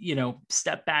that,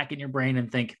 step back in your brain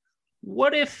and think,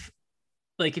 what if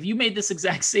you made this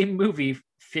exact same movie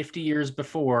 50 years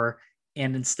before,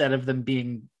 and instead of them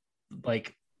being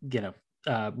like,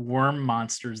 worm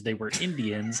monsters, they were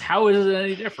Indians? How is it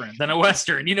any different than a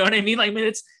Western? You know what I mean? Like, I mean,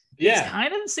 it's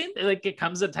kind of the same. Like it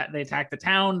comes, they attack the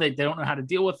town. They don't know how to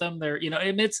deal with them. They're,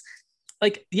 and it's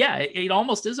like, it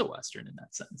almost is a Western in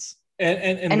that sense.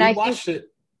 And we watched it.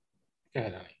 Go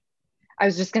ahead, honey. I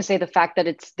was just going to say the fact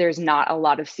that there's not a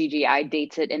lot of CGI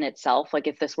dates it in itself. Like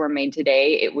if this were made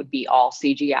today, it would be all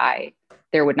CGI.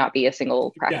 there would not be a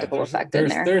single practical effect in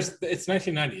there. It's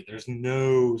 1990. There's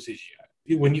no CGI.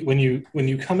 When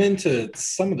you come into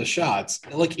some of the shots,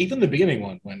 like even the beginning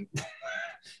one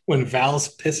when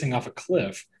Val's pissing off a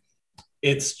cliff,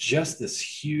 it's just this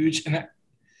huge. And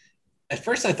at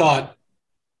first I thought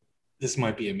this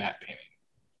might be a matte painting,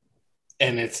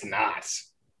 and it's not.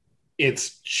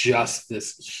 It's just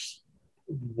this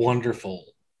wonderful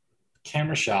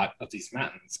camera shot of these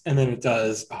mountains, and then it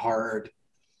does a hard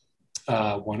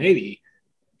 180,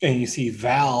 and you see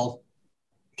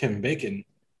Kevin Bacon,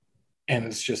 and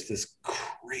it's just this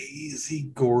crazy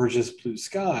gorgeous blue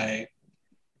sky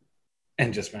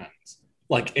and just mountains.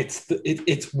 Like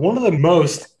it's one of the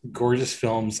most gorgeous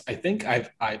films I think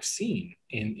I've seen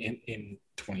in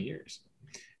 20 years.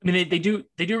 I mean, they do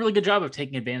a really good job of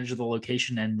taking advantage of the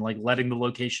location and like letting the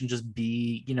location just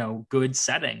be, good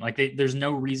setting. Like there's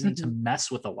no reason to mess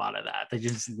with a lot of that. They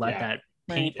just let that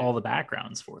paint all the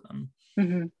backgrounds for them.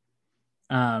 Mm-hmm.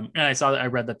 And I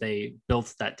read that they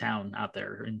built that town out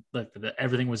there, and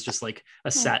everything was just like a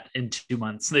set in 2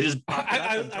 months. They just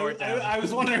I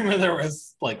was wondering whether there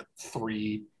was like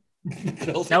 3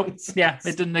 buildings. Nope. Yeah,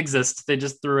 it didn't exist. They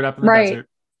just threw it up in the desert.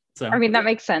 So I mean, that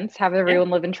makes sense. Have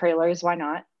everyone live in trailers. Why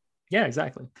not? Yeah,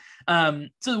 exactly.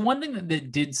 So one thing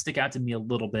that did stick out to me a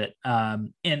little bit,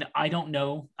 and I don't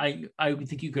know, I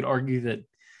think you could argue that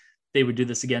they would do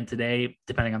this again today,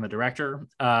 depending on the director.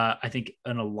 I think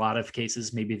in a lot of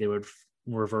cases, maybe they would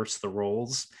reverse the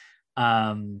roles.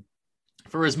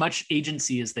 For as much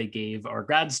agency as they gave our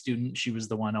grad student, she was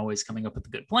the one always coming up with the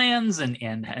good plans and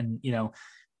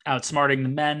outsmarting the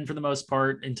men for the most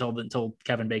part until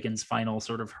Kevin Bacon's final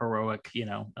sort of heroic,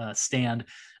 stand.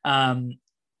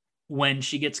 When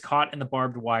she gets caught in the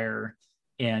barbed wire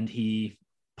and he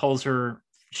pulls her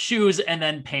shoes and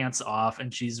then pants off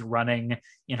and she's running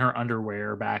in her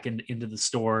underwear back into the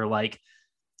store, like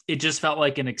it just felt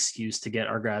like an excuse to get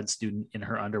our grad student in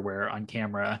her underwear on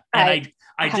camera. And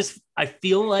I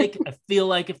feel like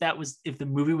if the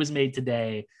movie was made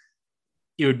today,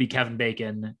 it would be Kevin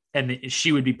Bacon and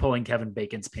she would be pulling Kevin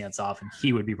Bacon's pants off and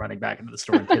he would be running back into the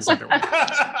store in his underwear.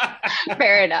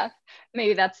 Fair enough.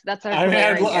 Maybe that's our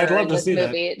I'd love to see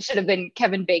movie. That. It should have been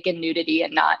Kevin Bacon nudity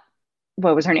and not,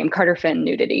 what was her name? Carter Finn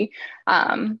nudity.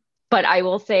 But I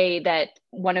will say that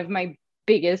one of my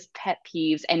biggest pet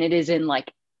peeves, and it is in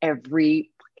like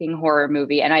every fucking horror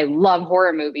movie, and I love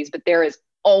horror movies, but there is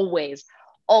always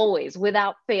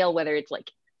without fail, whether it's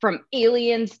like from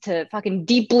Aliens to fucking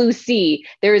Deep Blue Sea,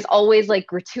 there is always like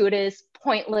gratuitous,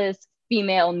 pointless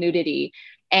female nudity.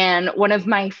 And one of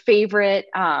my favorite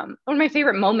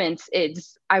moments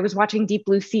is I was watching Deep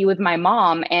Blue Sea with my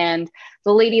mom, and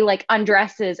the lady like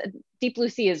undresses. Deep Blue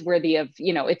Sea is worthy of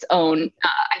its own.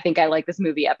 I think I like this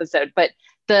movie episode, but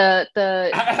the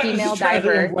female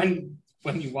diver.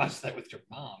 When you watched that with your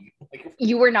mom,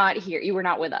 you were not here. You were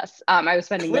not with us. I was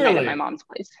spending the night at my mom's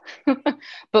place.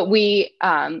 But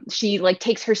she like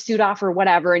takes her suit off or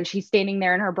whatever, and she's standing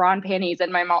there in her bra and panties,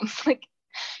 and my mom's like,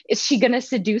 is she gonna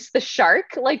seduce the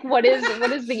shark? Like, what is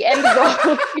the end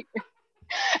goal here?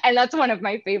 And that's one of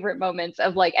my favorite moments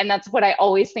of like, and that's what I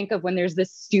always think of when there's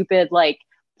this stupid, like,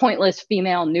 pointless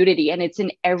female nudity, and it's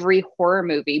in every horror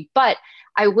movie. But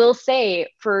I will say,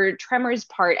 for Tremors'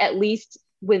 part, at least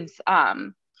with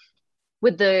Rhonda,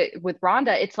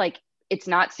 it's like, it's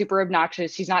not super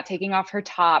obnoxious. She's not taking off her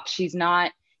top. She's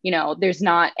not, there's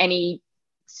not any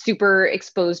super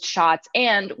exposed shots.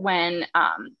 And when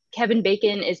Kevin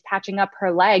Bacon is patching up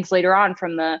her legs later on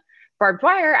from the barbed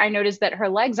wire, I noticed that her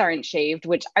legs aren't shaved,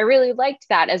 which I really liked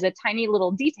that as a tiny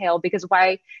little detail, because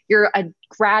why, you're a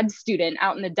grad student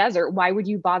out in the desert, why would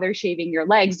you bother shaving your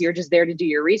legs? You're just there to do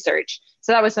your research.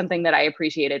 So that was something that I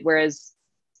appreciated. Whereas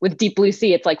with Deep Blue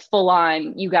Sea, it's like full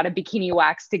on, you got a bikini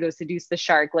wax to go seduce the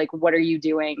shark. Like, what are you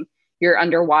doing? You're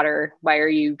underwater. Why are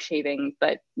you shaving?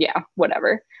 But yeah,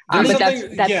 whatever. But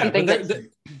that's something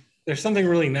there's something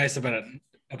really nice about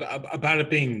it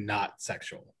being not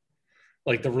sexual.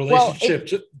 Like the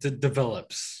relationship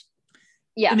develops.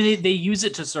 Yeah. I mean, they use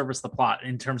it to service the plot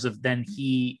in terms of then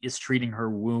he is treating her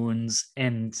wounds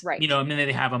and, right. I mean,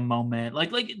 they have a moment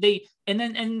like they,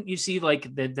 and you see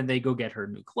like then they go get her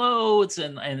new clothes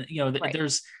and right.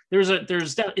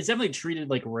 It's definitely treated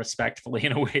like respectfully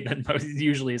in a way that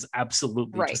usually is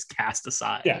absolutely right. just cast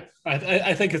aside. Yeah.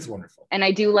 I think it's wonderful. And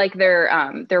I do like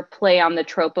their play on the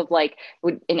trope of like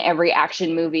in every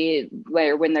action movie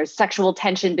when there's sexual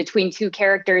tension between two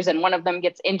characters and one of them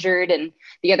gets injured and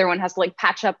the other one has to like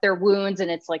patch up their wounds,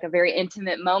 and it's like a very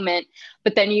intimate moment.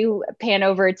 But then you pan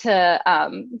over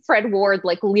to Fred Ward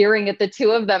like leering at the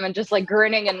two of them and just like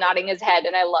grinning and nodding his head,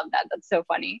 and I love that. That's so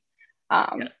funny.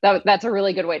 That's a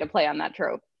really good way to play on that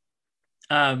trope.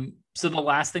 So the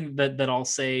last thing that I'll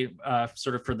say,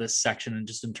 sort of for this section, and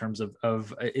just in terms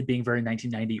of it being very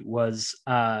 1990, was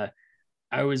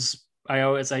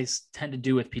as I tend to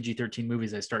do with PG-13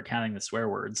 movies, I start counting the swear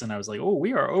words, and I was like, oh,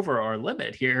 we are over our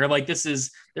limit here. Like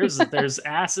there's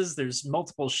asses, there's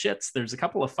multiple shits, there's a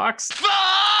couple of fucks.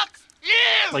 Fuck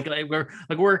you! Like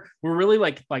we're really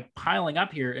like piling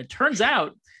up here. It turns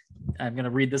out, I'm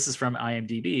gonna read, this is from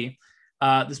IMDb.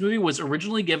 This movie was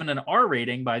originally given an R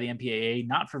rating by the MPAA,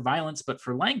 not for violence, but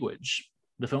for language.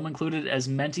 The film included as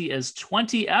many as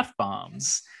 20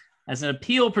 F-bombs. As an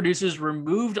appeal, producers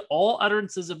removed all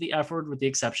utterances of the F word with the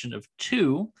exception of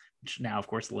 2, which now, of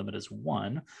course, the limit is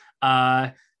 1.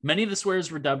 Many of the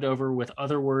swears were dubbed over with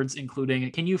other words,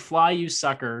 including, "Can you fly, you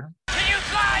sucker?" Can you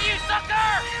fly, you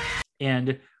sucker?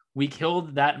 And "We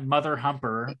killed that mother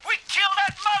humper." We killed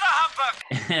that mother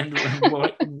humper! And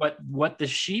what the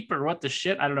sheep or what the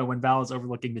shit? I don't know, when Val is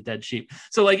overlooking the dead sheep.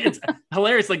 So like it's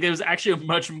hilarious. Like it was actually a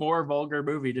much more vulgar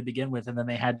movie to begin with, and then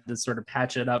they had to sort of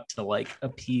patch it up to like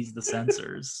appease the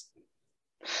censors.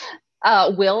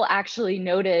 Will actually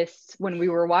noticed when we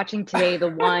were watching today the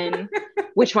one,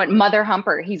 which one, Mother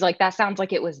Humper. He's like, that sounds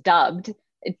like it was dubbed.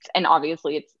 And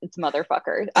obviously it's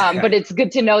motherfucker. But it's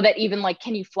good to know that even like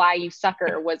 "Can you fly, you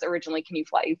sucker" was originally "Can you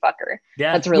fly, you fucker."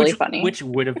 Yeah, that's really funny. Which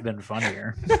would have been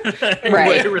funnier.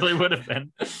 Right. It really would have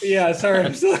been. Yeah, sorry,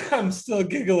 I'm still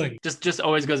giggling. Just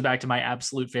always goes back to my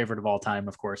absolute favorite of all time,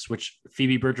 of course, which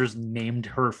Phoebe Bridgers named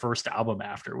her first album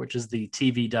after, which is the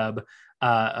TV dub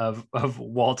of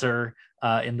Walter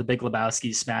in The Big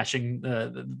Lebowski smashing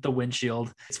the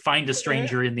windshield. It's "Find a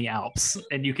Stranger in the Alps,"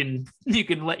 and you can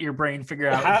let your brain figure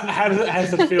out how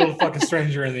does it feel to fuck a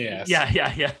stranger in the ass?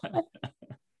 Yeah.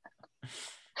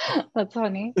 That's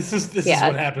funny. This is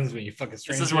what happens when you fuck a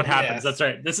stranger. This is what happens. That's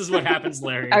right. This is what happens,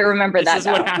 Larry. I remember that. This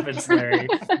is what happens, Larry.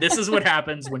 This is what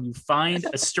happens when you find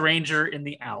a stranger in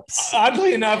the Alps.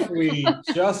 Oddly enough, we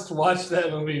just watched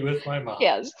that movie with my mom.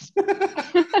 Yes.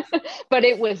 But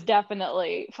it was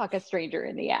definitely "fuck a stranger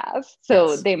in the ass."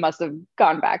 So Yes. they must have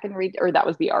gone back and or that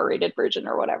was the R-rated version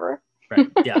or whatever. Right.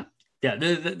 Yeah. Yeah,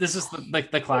 this is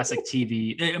the classic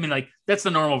TV. I mean, like that's the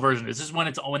normal version. It's just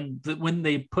when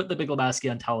they put The Big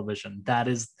Lebowski on television, that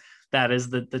is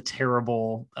the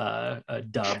terrible dub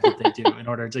that they do in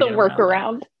order to The get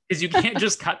workaround. Because you can't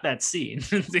just cut that scene.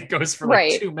 It goes for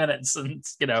Right. 2 minutes and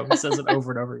it says it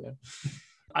over and over again.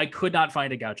 I could not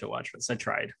find a Gaucho Watch This. I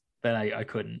tried, but I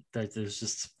couldn't. There's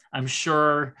just, I'm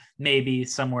sure maybe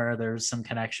somewhere there's some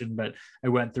connection, but I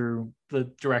went through the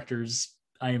director's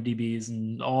IMDb's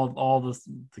and all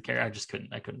the characters.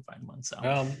 I couldn't find one. So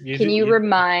Can you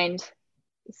remind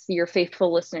your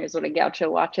faithful listeners what a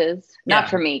Gaucho Watch is? Not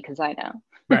for me, because I know.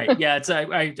 Right. Yeah. It's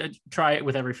I try it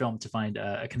with every film to find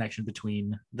a connection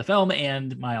between the film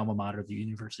and my alma mater, the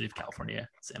University of California,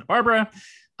 Santa Barbara.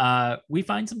 We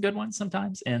find some good ones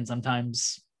sometimes, and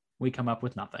sometimes we come up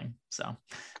with nothing. So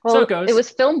it goes. It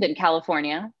was filmed in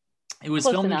California. It was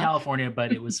Close filmed enough. in California,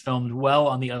 but it was filmed well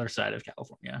on the other side of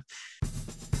California.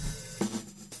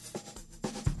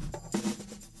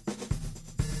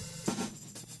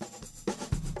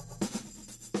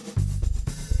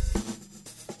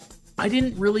 I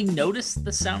didn't really notice the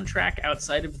soundtrack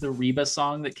outside of the Reba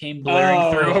song that came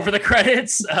blaring through over the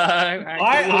credits.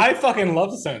 I fucking love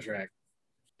the soundtrack.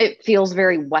 It feels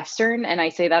very Western, and I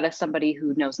say that as somebody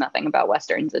who knows nothing about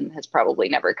Westerns and has probably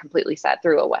never completely sat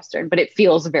through a Western, but it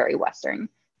feels very Western.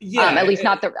 Yeah, at least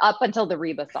not up until the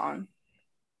Reba song.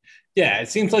 Yeah, it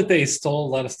seems like they stole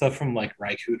a lot of stuff from like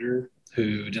Ry Cooder,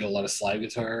 who did a lot of slide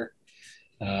guitar.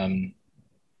 The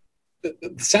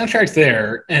soundtrack's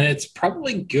there, and it's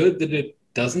probably good that it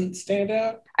doesn't stand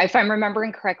out. If I'm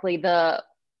remembering correctly, the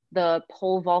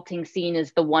pole vaulting scene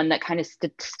is the one that kind of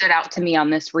stood out to me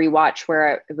on this rewatch,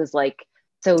 where it was like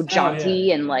so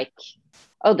jaunty and like,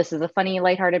 oh, this is a funny,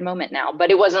 lighthearted moment now.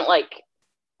 But it wasn't like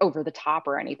over the top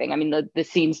or anything. I mean, the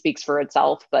scene speaks for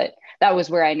itself, but that was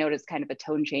where I noticed kind of a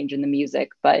tone change in the music.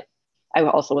 But I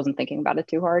also wasn't thinking about it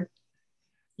too hard.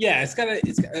 Yeah, it's got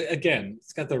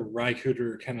the Ry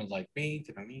Cooder kind of like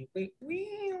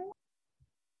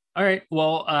All right.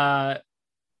 Well,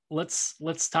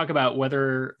 let's talk about what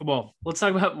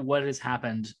has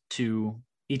happened to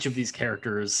each of these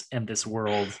characters in this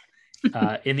world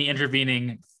in the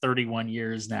intervening 31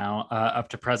 years now, up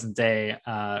to present day.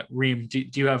 Reem, do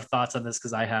you have thoughts on this?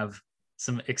 Because I have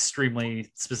some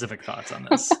extremely specific thoughts on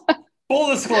this. Full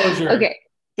disclosure. Okay.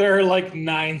 There are like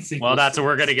 9 sequels. Well, that's what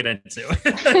we're going to get into.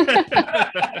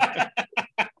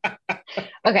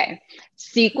 Okay.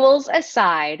 Sequels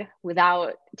aside,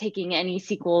 without taking any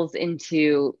sequels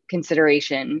into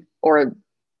consideration, or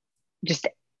just,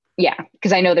 yeah,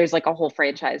 because I know there's like a whole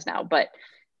franchise now, but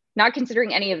not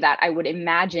considering any of that, I would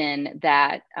imagine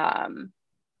that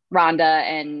Rhonda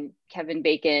and Kevin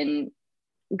Bacon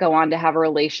go on to have a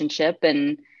relationship,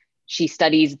 and she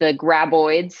studies the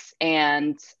graboids,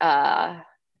 and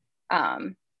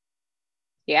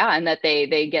and that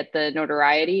they get the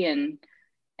notoriety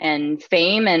and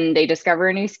fame, and they discover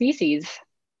a new species,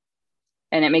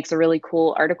 and it makes a really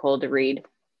cool article to read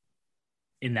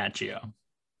In Nat Geo.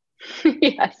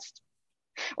 Yes,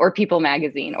 or People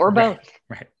magazine, or both.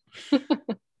 Right.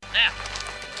 Now,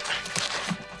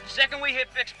 the second we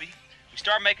hit Bixby, we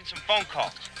start making some phone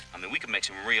calls. I mean, we could make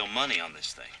some real money on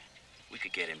this thing. We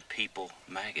could get in People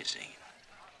magazine.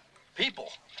 People?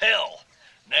 Hell.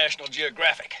 National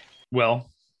Geographic. Well,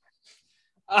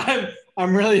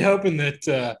 I'm really hoping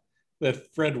that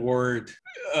Fred Ward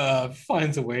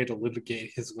finds a way to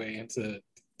litigate his way into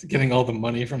getting all the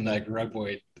money from that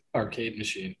Graboid arcade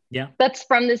machine. Yeah, that's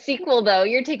from the sequel, though.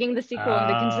 You're taking the sequel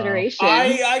into consideration.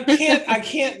 I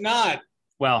can't not.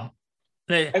 Well,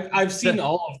 I've seen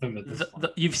all of them at this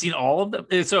point. You've seen all of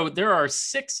them? So there are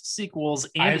 6 sequels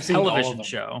and a television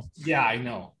show. Yeah, I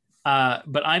know.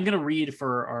 But I'm going to read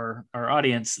for our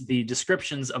audience the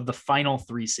descriptions of the final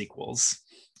 3 sequels.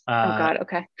 Oh, God,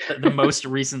 okay. The most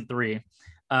recent 3.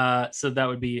 So that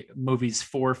would be movies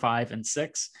 4, 5, and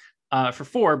 6. For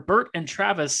 4, Bert and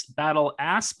Travis battle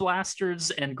ass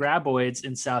blasters and graboids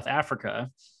in South Africa.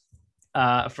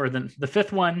 For the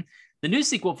 5th one, the new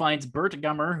sequel finds Bert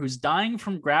Gummer, who's dying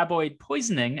from graboid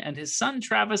poisoning, and his son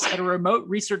Travis at a remote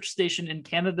research station in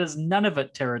Canada's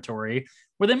Nunavut territory,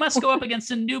 where they must go up against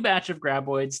a new batch of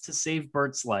graboids to save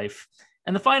Bert's life.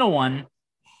 And the final one,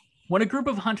 when a group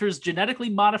of hunters genetically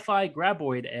modify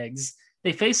graboid eggs,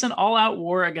 they face an all-out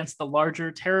war against the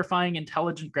larger, terrifying,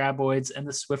 intelligent graboids and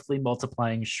the swiftly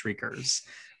multiplying shriekers,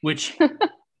 which...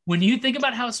 When you think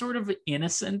about how sort of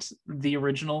innocent the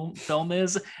original film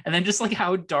is, and then just like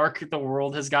how dark the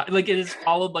world has got, like it has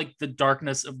followed like the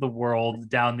darkness of the world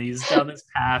down this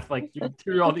path, like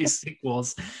through all these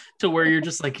sequels, to where you're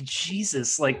just like,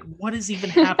 Jesus, like what has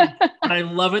even happened? And I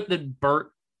love it that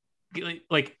Bert,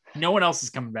 like no one else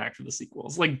is coming back for the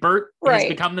sequels. Like Bert has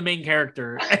become the main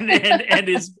character, and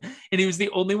he was the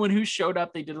only one who showed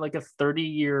up. They did like a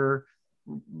 30-year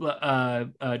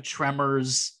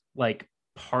Tremors like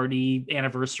party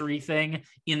anniversary thing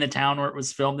in the town where it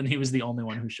was filmed, and he was the only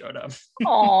one who showed up.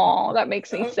 Oh, that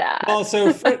makes me sad.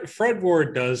 Also, Fred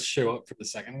Ward does show up for the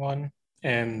second one,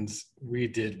 and we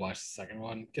did watch the second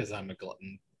one because I'm a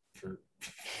glutton for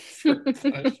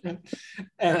punishment.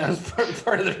 And as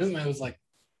part of the reason I was like,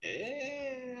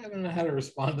 I don't know how to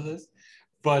respond to this,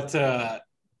 but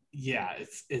yeah,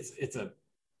 it's a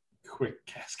quick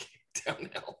cascade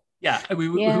downhill. Yeah,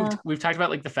 we've talked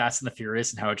about like the Fast and the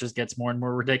Furious and how it just gets more and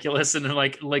more ridiculous, and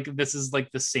like this is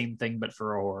like the same thing but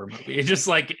for a horror movie. It's just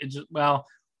well,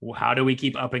 how do we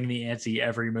keep upping the ante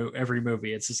every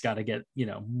movie? It's just got to get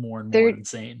more and more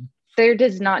insane. There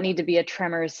does not need to be a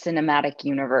Tremors cinematic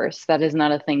universe. That is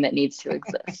not a thing that needs to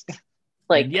exist.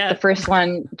 Like the first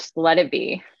one, just let it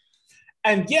be.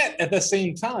 And yet, at the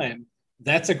same time,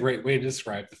 that's a great way to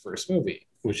describe the first movie,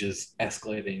 which is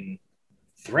escalating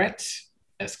threat.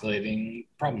 Escalating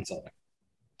problem solving.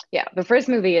 Yeah, the first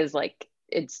movie is like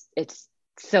it's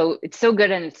so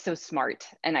good and it's so smart,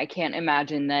 and I can't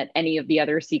imagine that any of the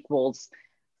other sequels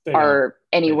are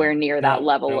anywhere near that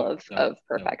level of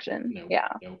perfection.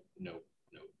 No.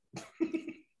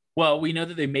 Well, we know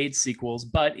that they made sequels,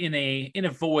 but in a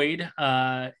void,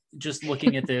 just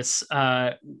looking at this,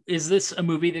 is this a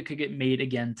movie that could get made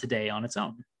again today on its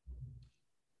own?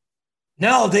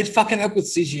 No, they'd fuck it up with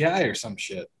CGI or some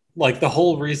shit. Like the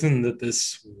whole reason that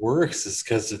this works is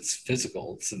because it's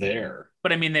physical, it's there.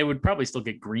 But I mean, they would probably still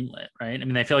get greenlit, right? I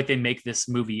mean, I feel like they make this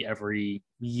movie every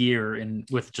year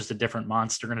with just a different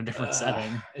monster in a different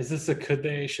setting. Is this a could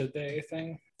they, should they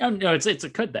thing? Oh, no, it's a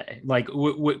could they. Like,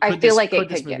 I feel like it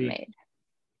could get made.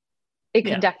 It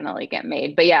could definitely get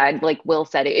made. But yeah, like Will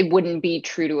said, it wouldn't be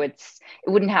true to it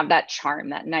wouldn't have that charm,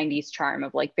 that 90s charm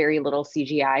of like very little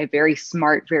CGI, very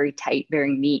smart, very tight,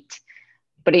 very neat.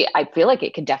 But I feel like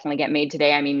it could definitely get made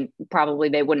today. I mean, probably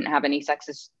they wouldn't have any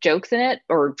sexist jokes in it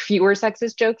or fewer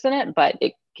sexist jokes in it, but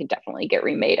it could definitely get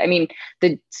remade. I mean,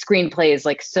 the screenplay is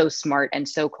like so smart and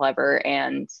so clever,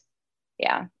 and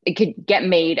yeah, it could get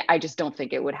made. I just don't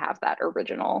think it would have that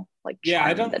original like. Yeah,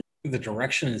 I don't. The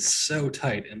direction is so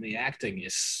tight and the acting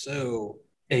is so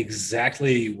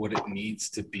exactly what it needs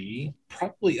to be.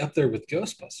 Probably up there with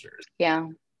Ghostbusters. Yeah.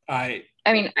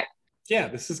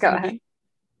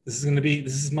 This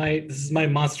is my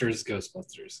Monsters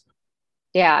Ghostbusters.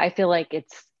 Yeah, I feel like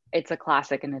it's it's a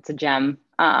classic and it's a gem.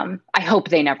 I hope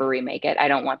they never remake it. I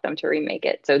don't want them to remake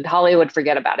it. So Hollywood,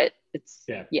 forget about it. It's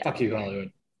Fuck you,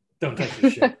 Hollywood. Don't touch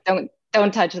this shit.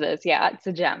 Don't touch this. Yeah, it's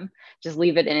a gem. Just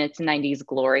leave it in its 90s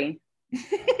glory.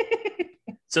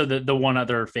 So the one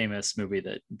other famous movie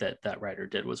that writer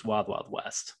did was Wild Wild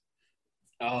West.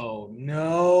 Oh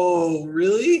no,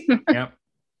 really? Yep.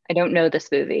 I don't know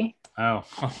this movie. Oh.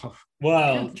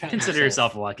 Well, consider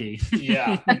yourself lucky.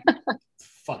 Yeah. It's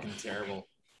fucking terrible.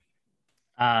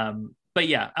 But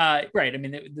yeah, right. I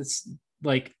mean, this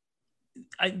like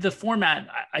the format.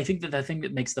 I think that the thing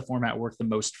that makes the format work the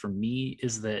most for me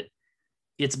is that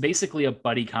it's basically a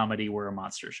buddy comedy where a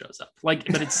monster shows up. Like,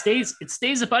 but it stays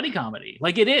a buddy comedy.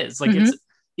 Like it is. Like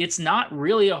it's not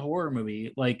really a horror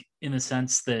movie. Like in the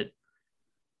sense that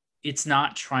it's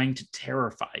not trying to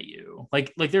terrify you.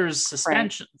 Like there's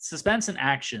suspense and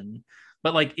action,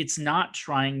 but like it's not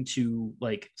trying to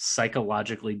like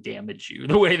psychologically damage you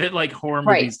the way that like horror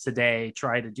movies today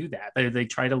try to do that. They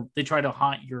try to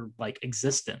haunt your like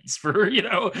existence for, you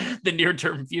know, the near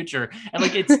term future. And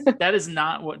like that's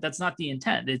not the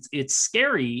intent. It's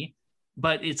scary,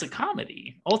 but it's a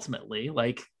comedy ultimately.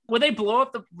 Like when they blow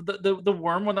up the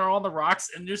worm when they're all on the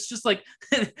rocks and there's just like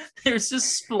there's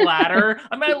just splatter.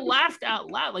 I mean, I laughed out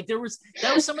loud. Like that was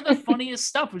some of the funniest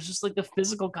stuff, was just like the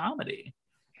physical comedy.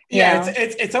 Yeah,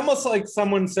 it's almost like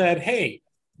someone said, "Hey,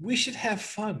 we should have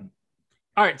fun."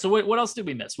 All right. So what else did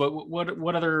we miss?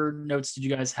 What other notes did you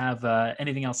guys have?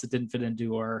 Anything else that didn't fit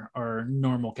into our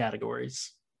normal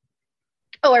categories?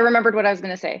 Oh, I remembered what I was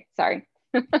going to say. Sorry.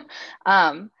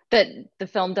 That the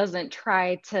film doesn't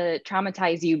try to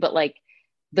traumatize you, but like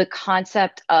the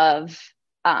concept of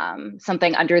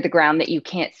something under the ground that you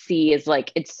can't see is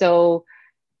like, it's so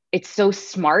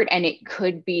smart, and it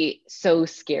could be so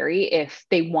scary if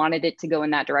they wanted it to go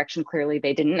in that direction. Clearly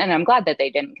they didn't. And I'm glad that they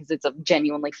didn't, because it's a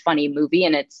genuinely funny movie,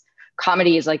 and it's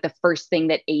comedy is like the first thing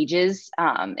that ages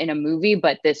in a movie,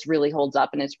 but this really holds up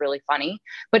and it's really funny.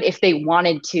 But if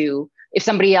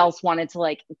somebody else wanted to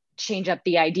like change up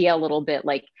the idea a little bit,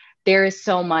 like there is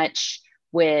so much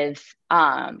with,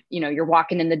 you're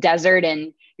walking in the desert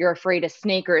and you're afraid a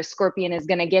snake or a scorpion is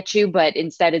going to get you, but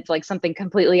instead it's like something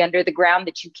completely under the ground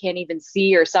that you can't even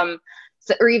see, or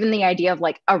even the idea of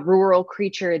like a rural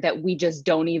creature that we just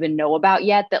don't even know about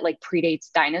yet that like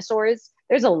predates dinosaurs.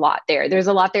 There's a lot there. There's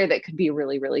a lot there that could be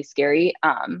really, really scary.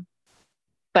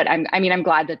 But I'm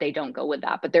glad that they don't go with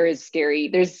that, but there's scary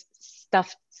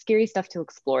stuff to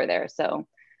explore there. So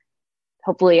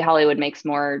hopefully Hollywood makes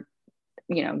more,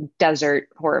 desert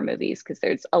horror movies, because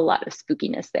there's a lot of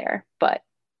spookiness there. But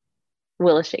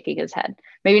Will is shaking his head.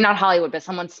 Maybe not Hollywood, but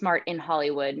someone smart in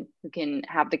Hollywood who can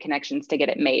have the connections to get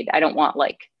it made. I don't want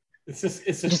like... It's just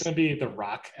going to be The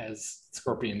Rock as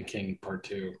Scorpion King Part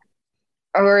 2.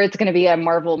 Or it's going to be a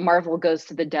Marvel goes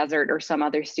to the desert or some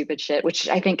other stupid shit, which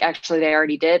I think actually they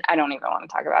already did. I don't even want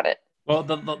to talk about it. Well,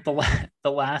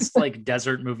 the last like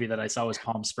desert movie that I saw was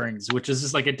Palm Springs, which is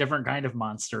just like a different kind of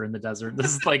monster in the desert.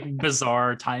 This is like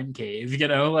bizarre time cave,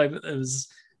 like it was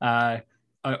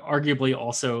arguably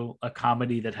also a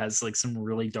comedy that has like some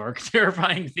really dark,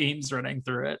 terrifying themes running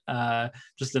through it.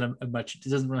 Just in it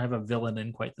doesn't really have a villain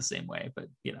in quite the same way, but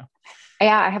Yeah,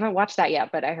 I haven't watched that yet,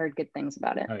 but I heard good things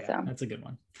about it. Oh, yeah, so that's a good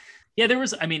one. Yeah, there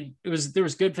was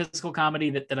good physical comedy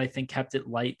that I think kept it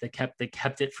light, that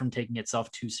kept it from taking itself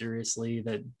too seriously,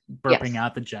 that burping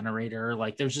out the generator.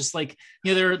 Like there's just like,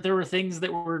 there were things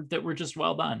that were just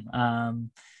well done.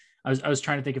 I was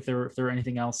trying to think if there were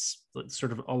anything else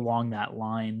sort of along that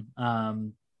line.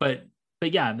 But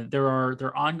yeah, there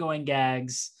are ongoing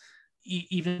gags,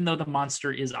 even though the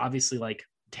monster is obviously like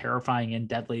terrifying and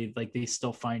deadly, like they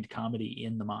still find comedy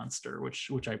in the monster, which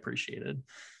I appreciated.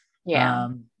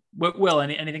 Yeah. Will,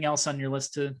 anything else on your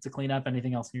list to clean up?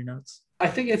 Anything else in your notes? I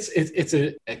think it's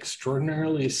an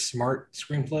extraordinarily smart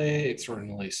screenplay,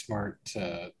 extraordinarily smart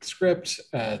script.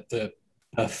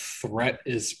 The threat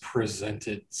is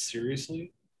presented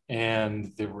seriously,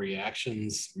 and the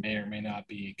reactions may or may not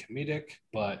be comedic,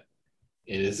 but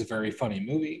it is a very funny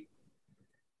movie.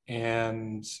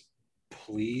 And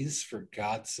please, for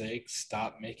God's sake,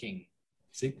 stop making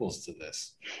sequels to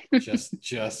this.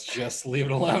 Just leave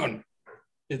it alone.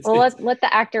 Let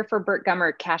the actor for Burt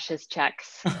Gummer cash his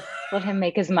checks. Let him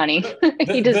make his money.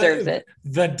 He deserves it.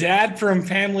 The dad from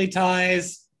Family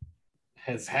Ties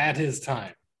has had his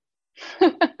time.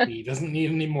 He doesn't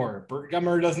need any more. Burt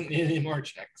Gummer doesn't need any more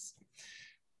checks.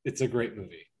 It's a great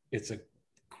movie.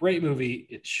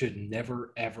 It should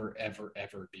never, ever, ever,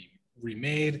 ever be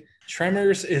remade.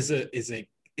 Tremors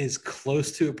is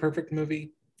close to a perfect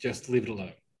movie. Just leave it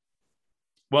alone.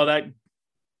 Well, that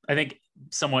I think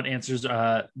somewhat answers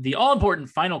the all-important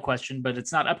final question, but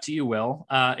it's not up to you, Will.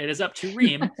 It is up to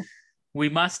Reem. We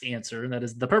must answer. That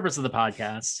is the purpose of the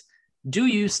podcast. Do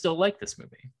you still like this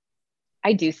movie?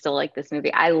 I do still like this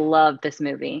movie. I love this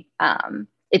movie.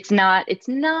 It's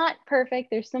not perfect.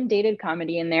 There's some dated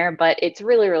comedy in there, but it's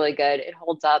really, really good. It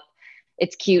holds up.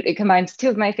 It's cute. It combines two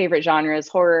of my favorite genres,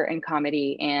 horror and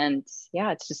comedy. And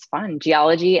yeah, it's just fun.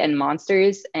 Geology and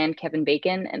monsters and Kevin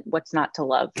Bacon, and what's not to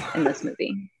love in this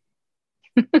movie.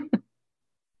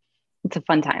 It's a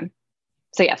fun time.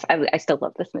 So yes, I still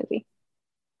love this movie.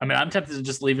 I mean, I'm tempted to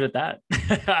just leave it at that.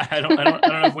 I don't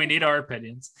know if we need our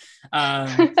opinions.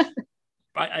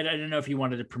 I don't know if you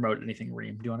wanted to promote anything,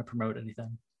 Reem. Do you want to promote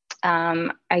anything?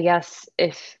 I guess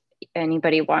if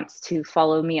anybody wants to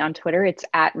follow me on Twitter, it's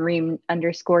at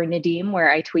Reem_Nadim, where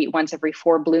I tweet once every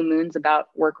 4 blue moons about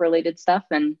work-related stuff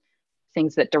and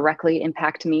things that directly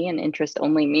impact me and interest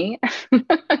only me.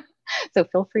 So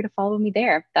feel free to follow me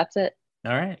there. That's it.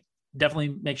 All right.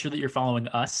 Definitely make sure that you're following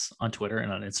us on Twitter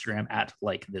and on Instagram at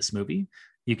Like This Movie.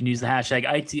 You can use the hashtag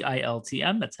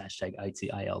ITILTM, that's hashtag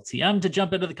ITILTM, to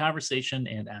jump into the conversation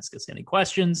and ask us any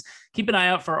questions. Keep an eye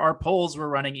out for our polls we're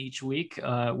running each week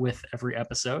with every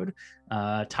episode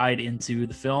tied into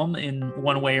the film in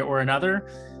one way or another.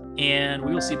 And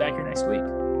we will see you back here next week.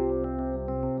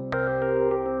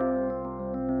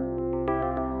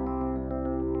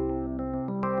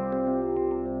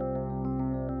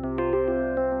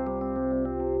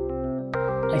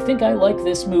 I Think I Like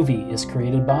This Movie is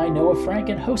created by Noah Frank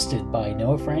and hosted by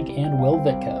Noah Frank and Will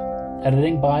Vitka.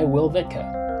 Editing by Will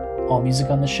Vitka. All music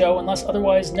on the show, unless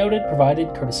otherwise noted,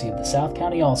 provided courtesy of the South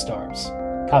County All-Stars.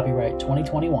 Copyright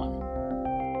 2021.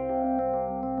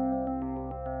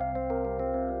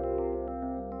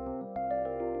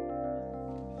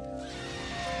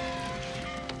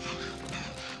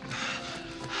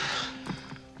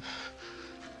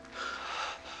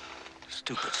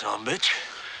 Stupid son of a bitch.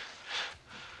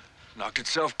 Knocked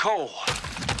itself cold.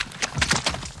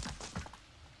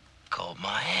 Called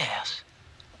my ass.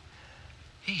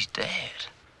 He's dead.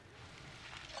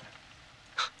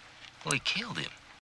 Well, he killed him.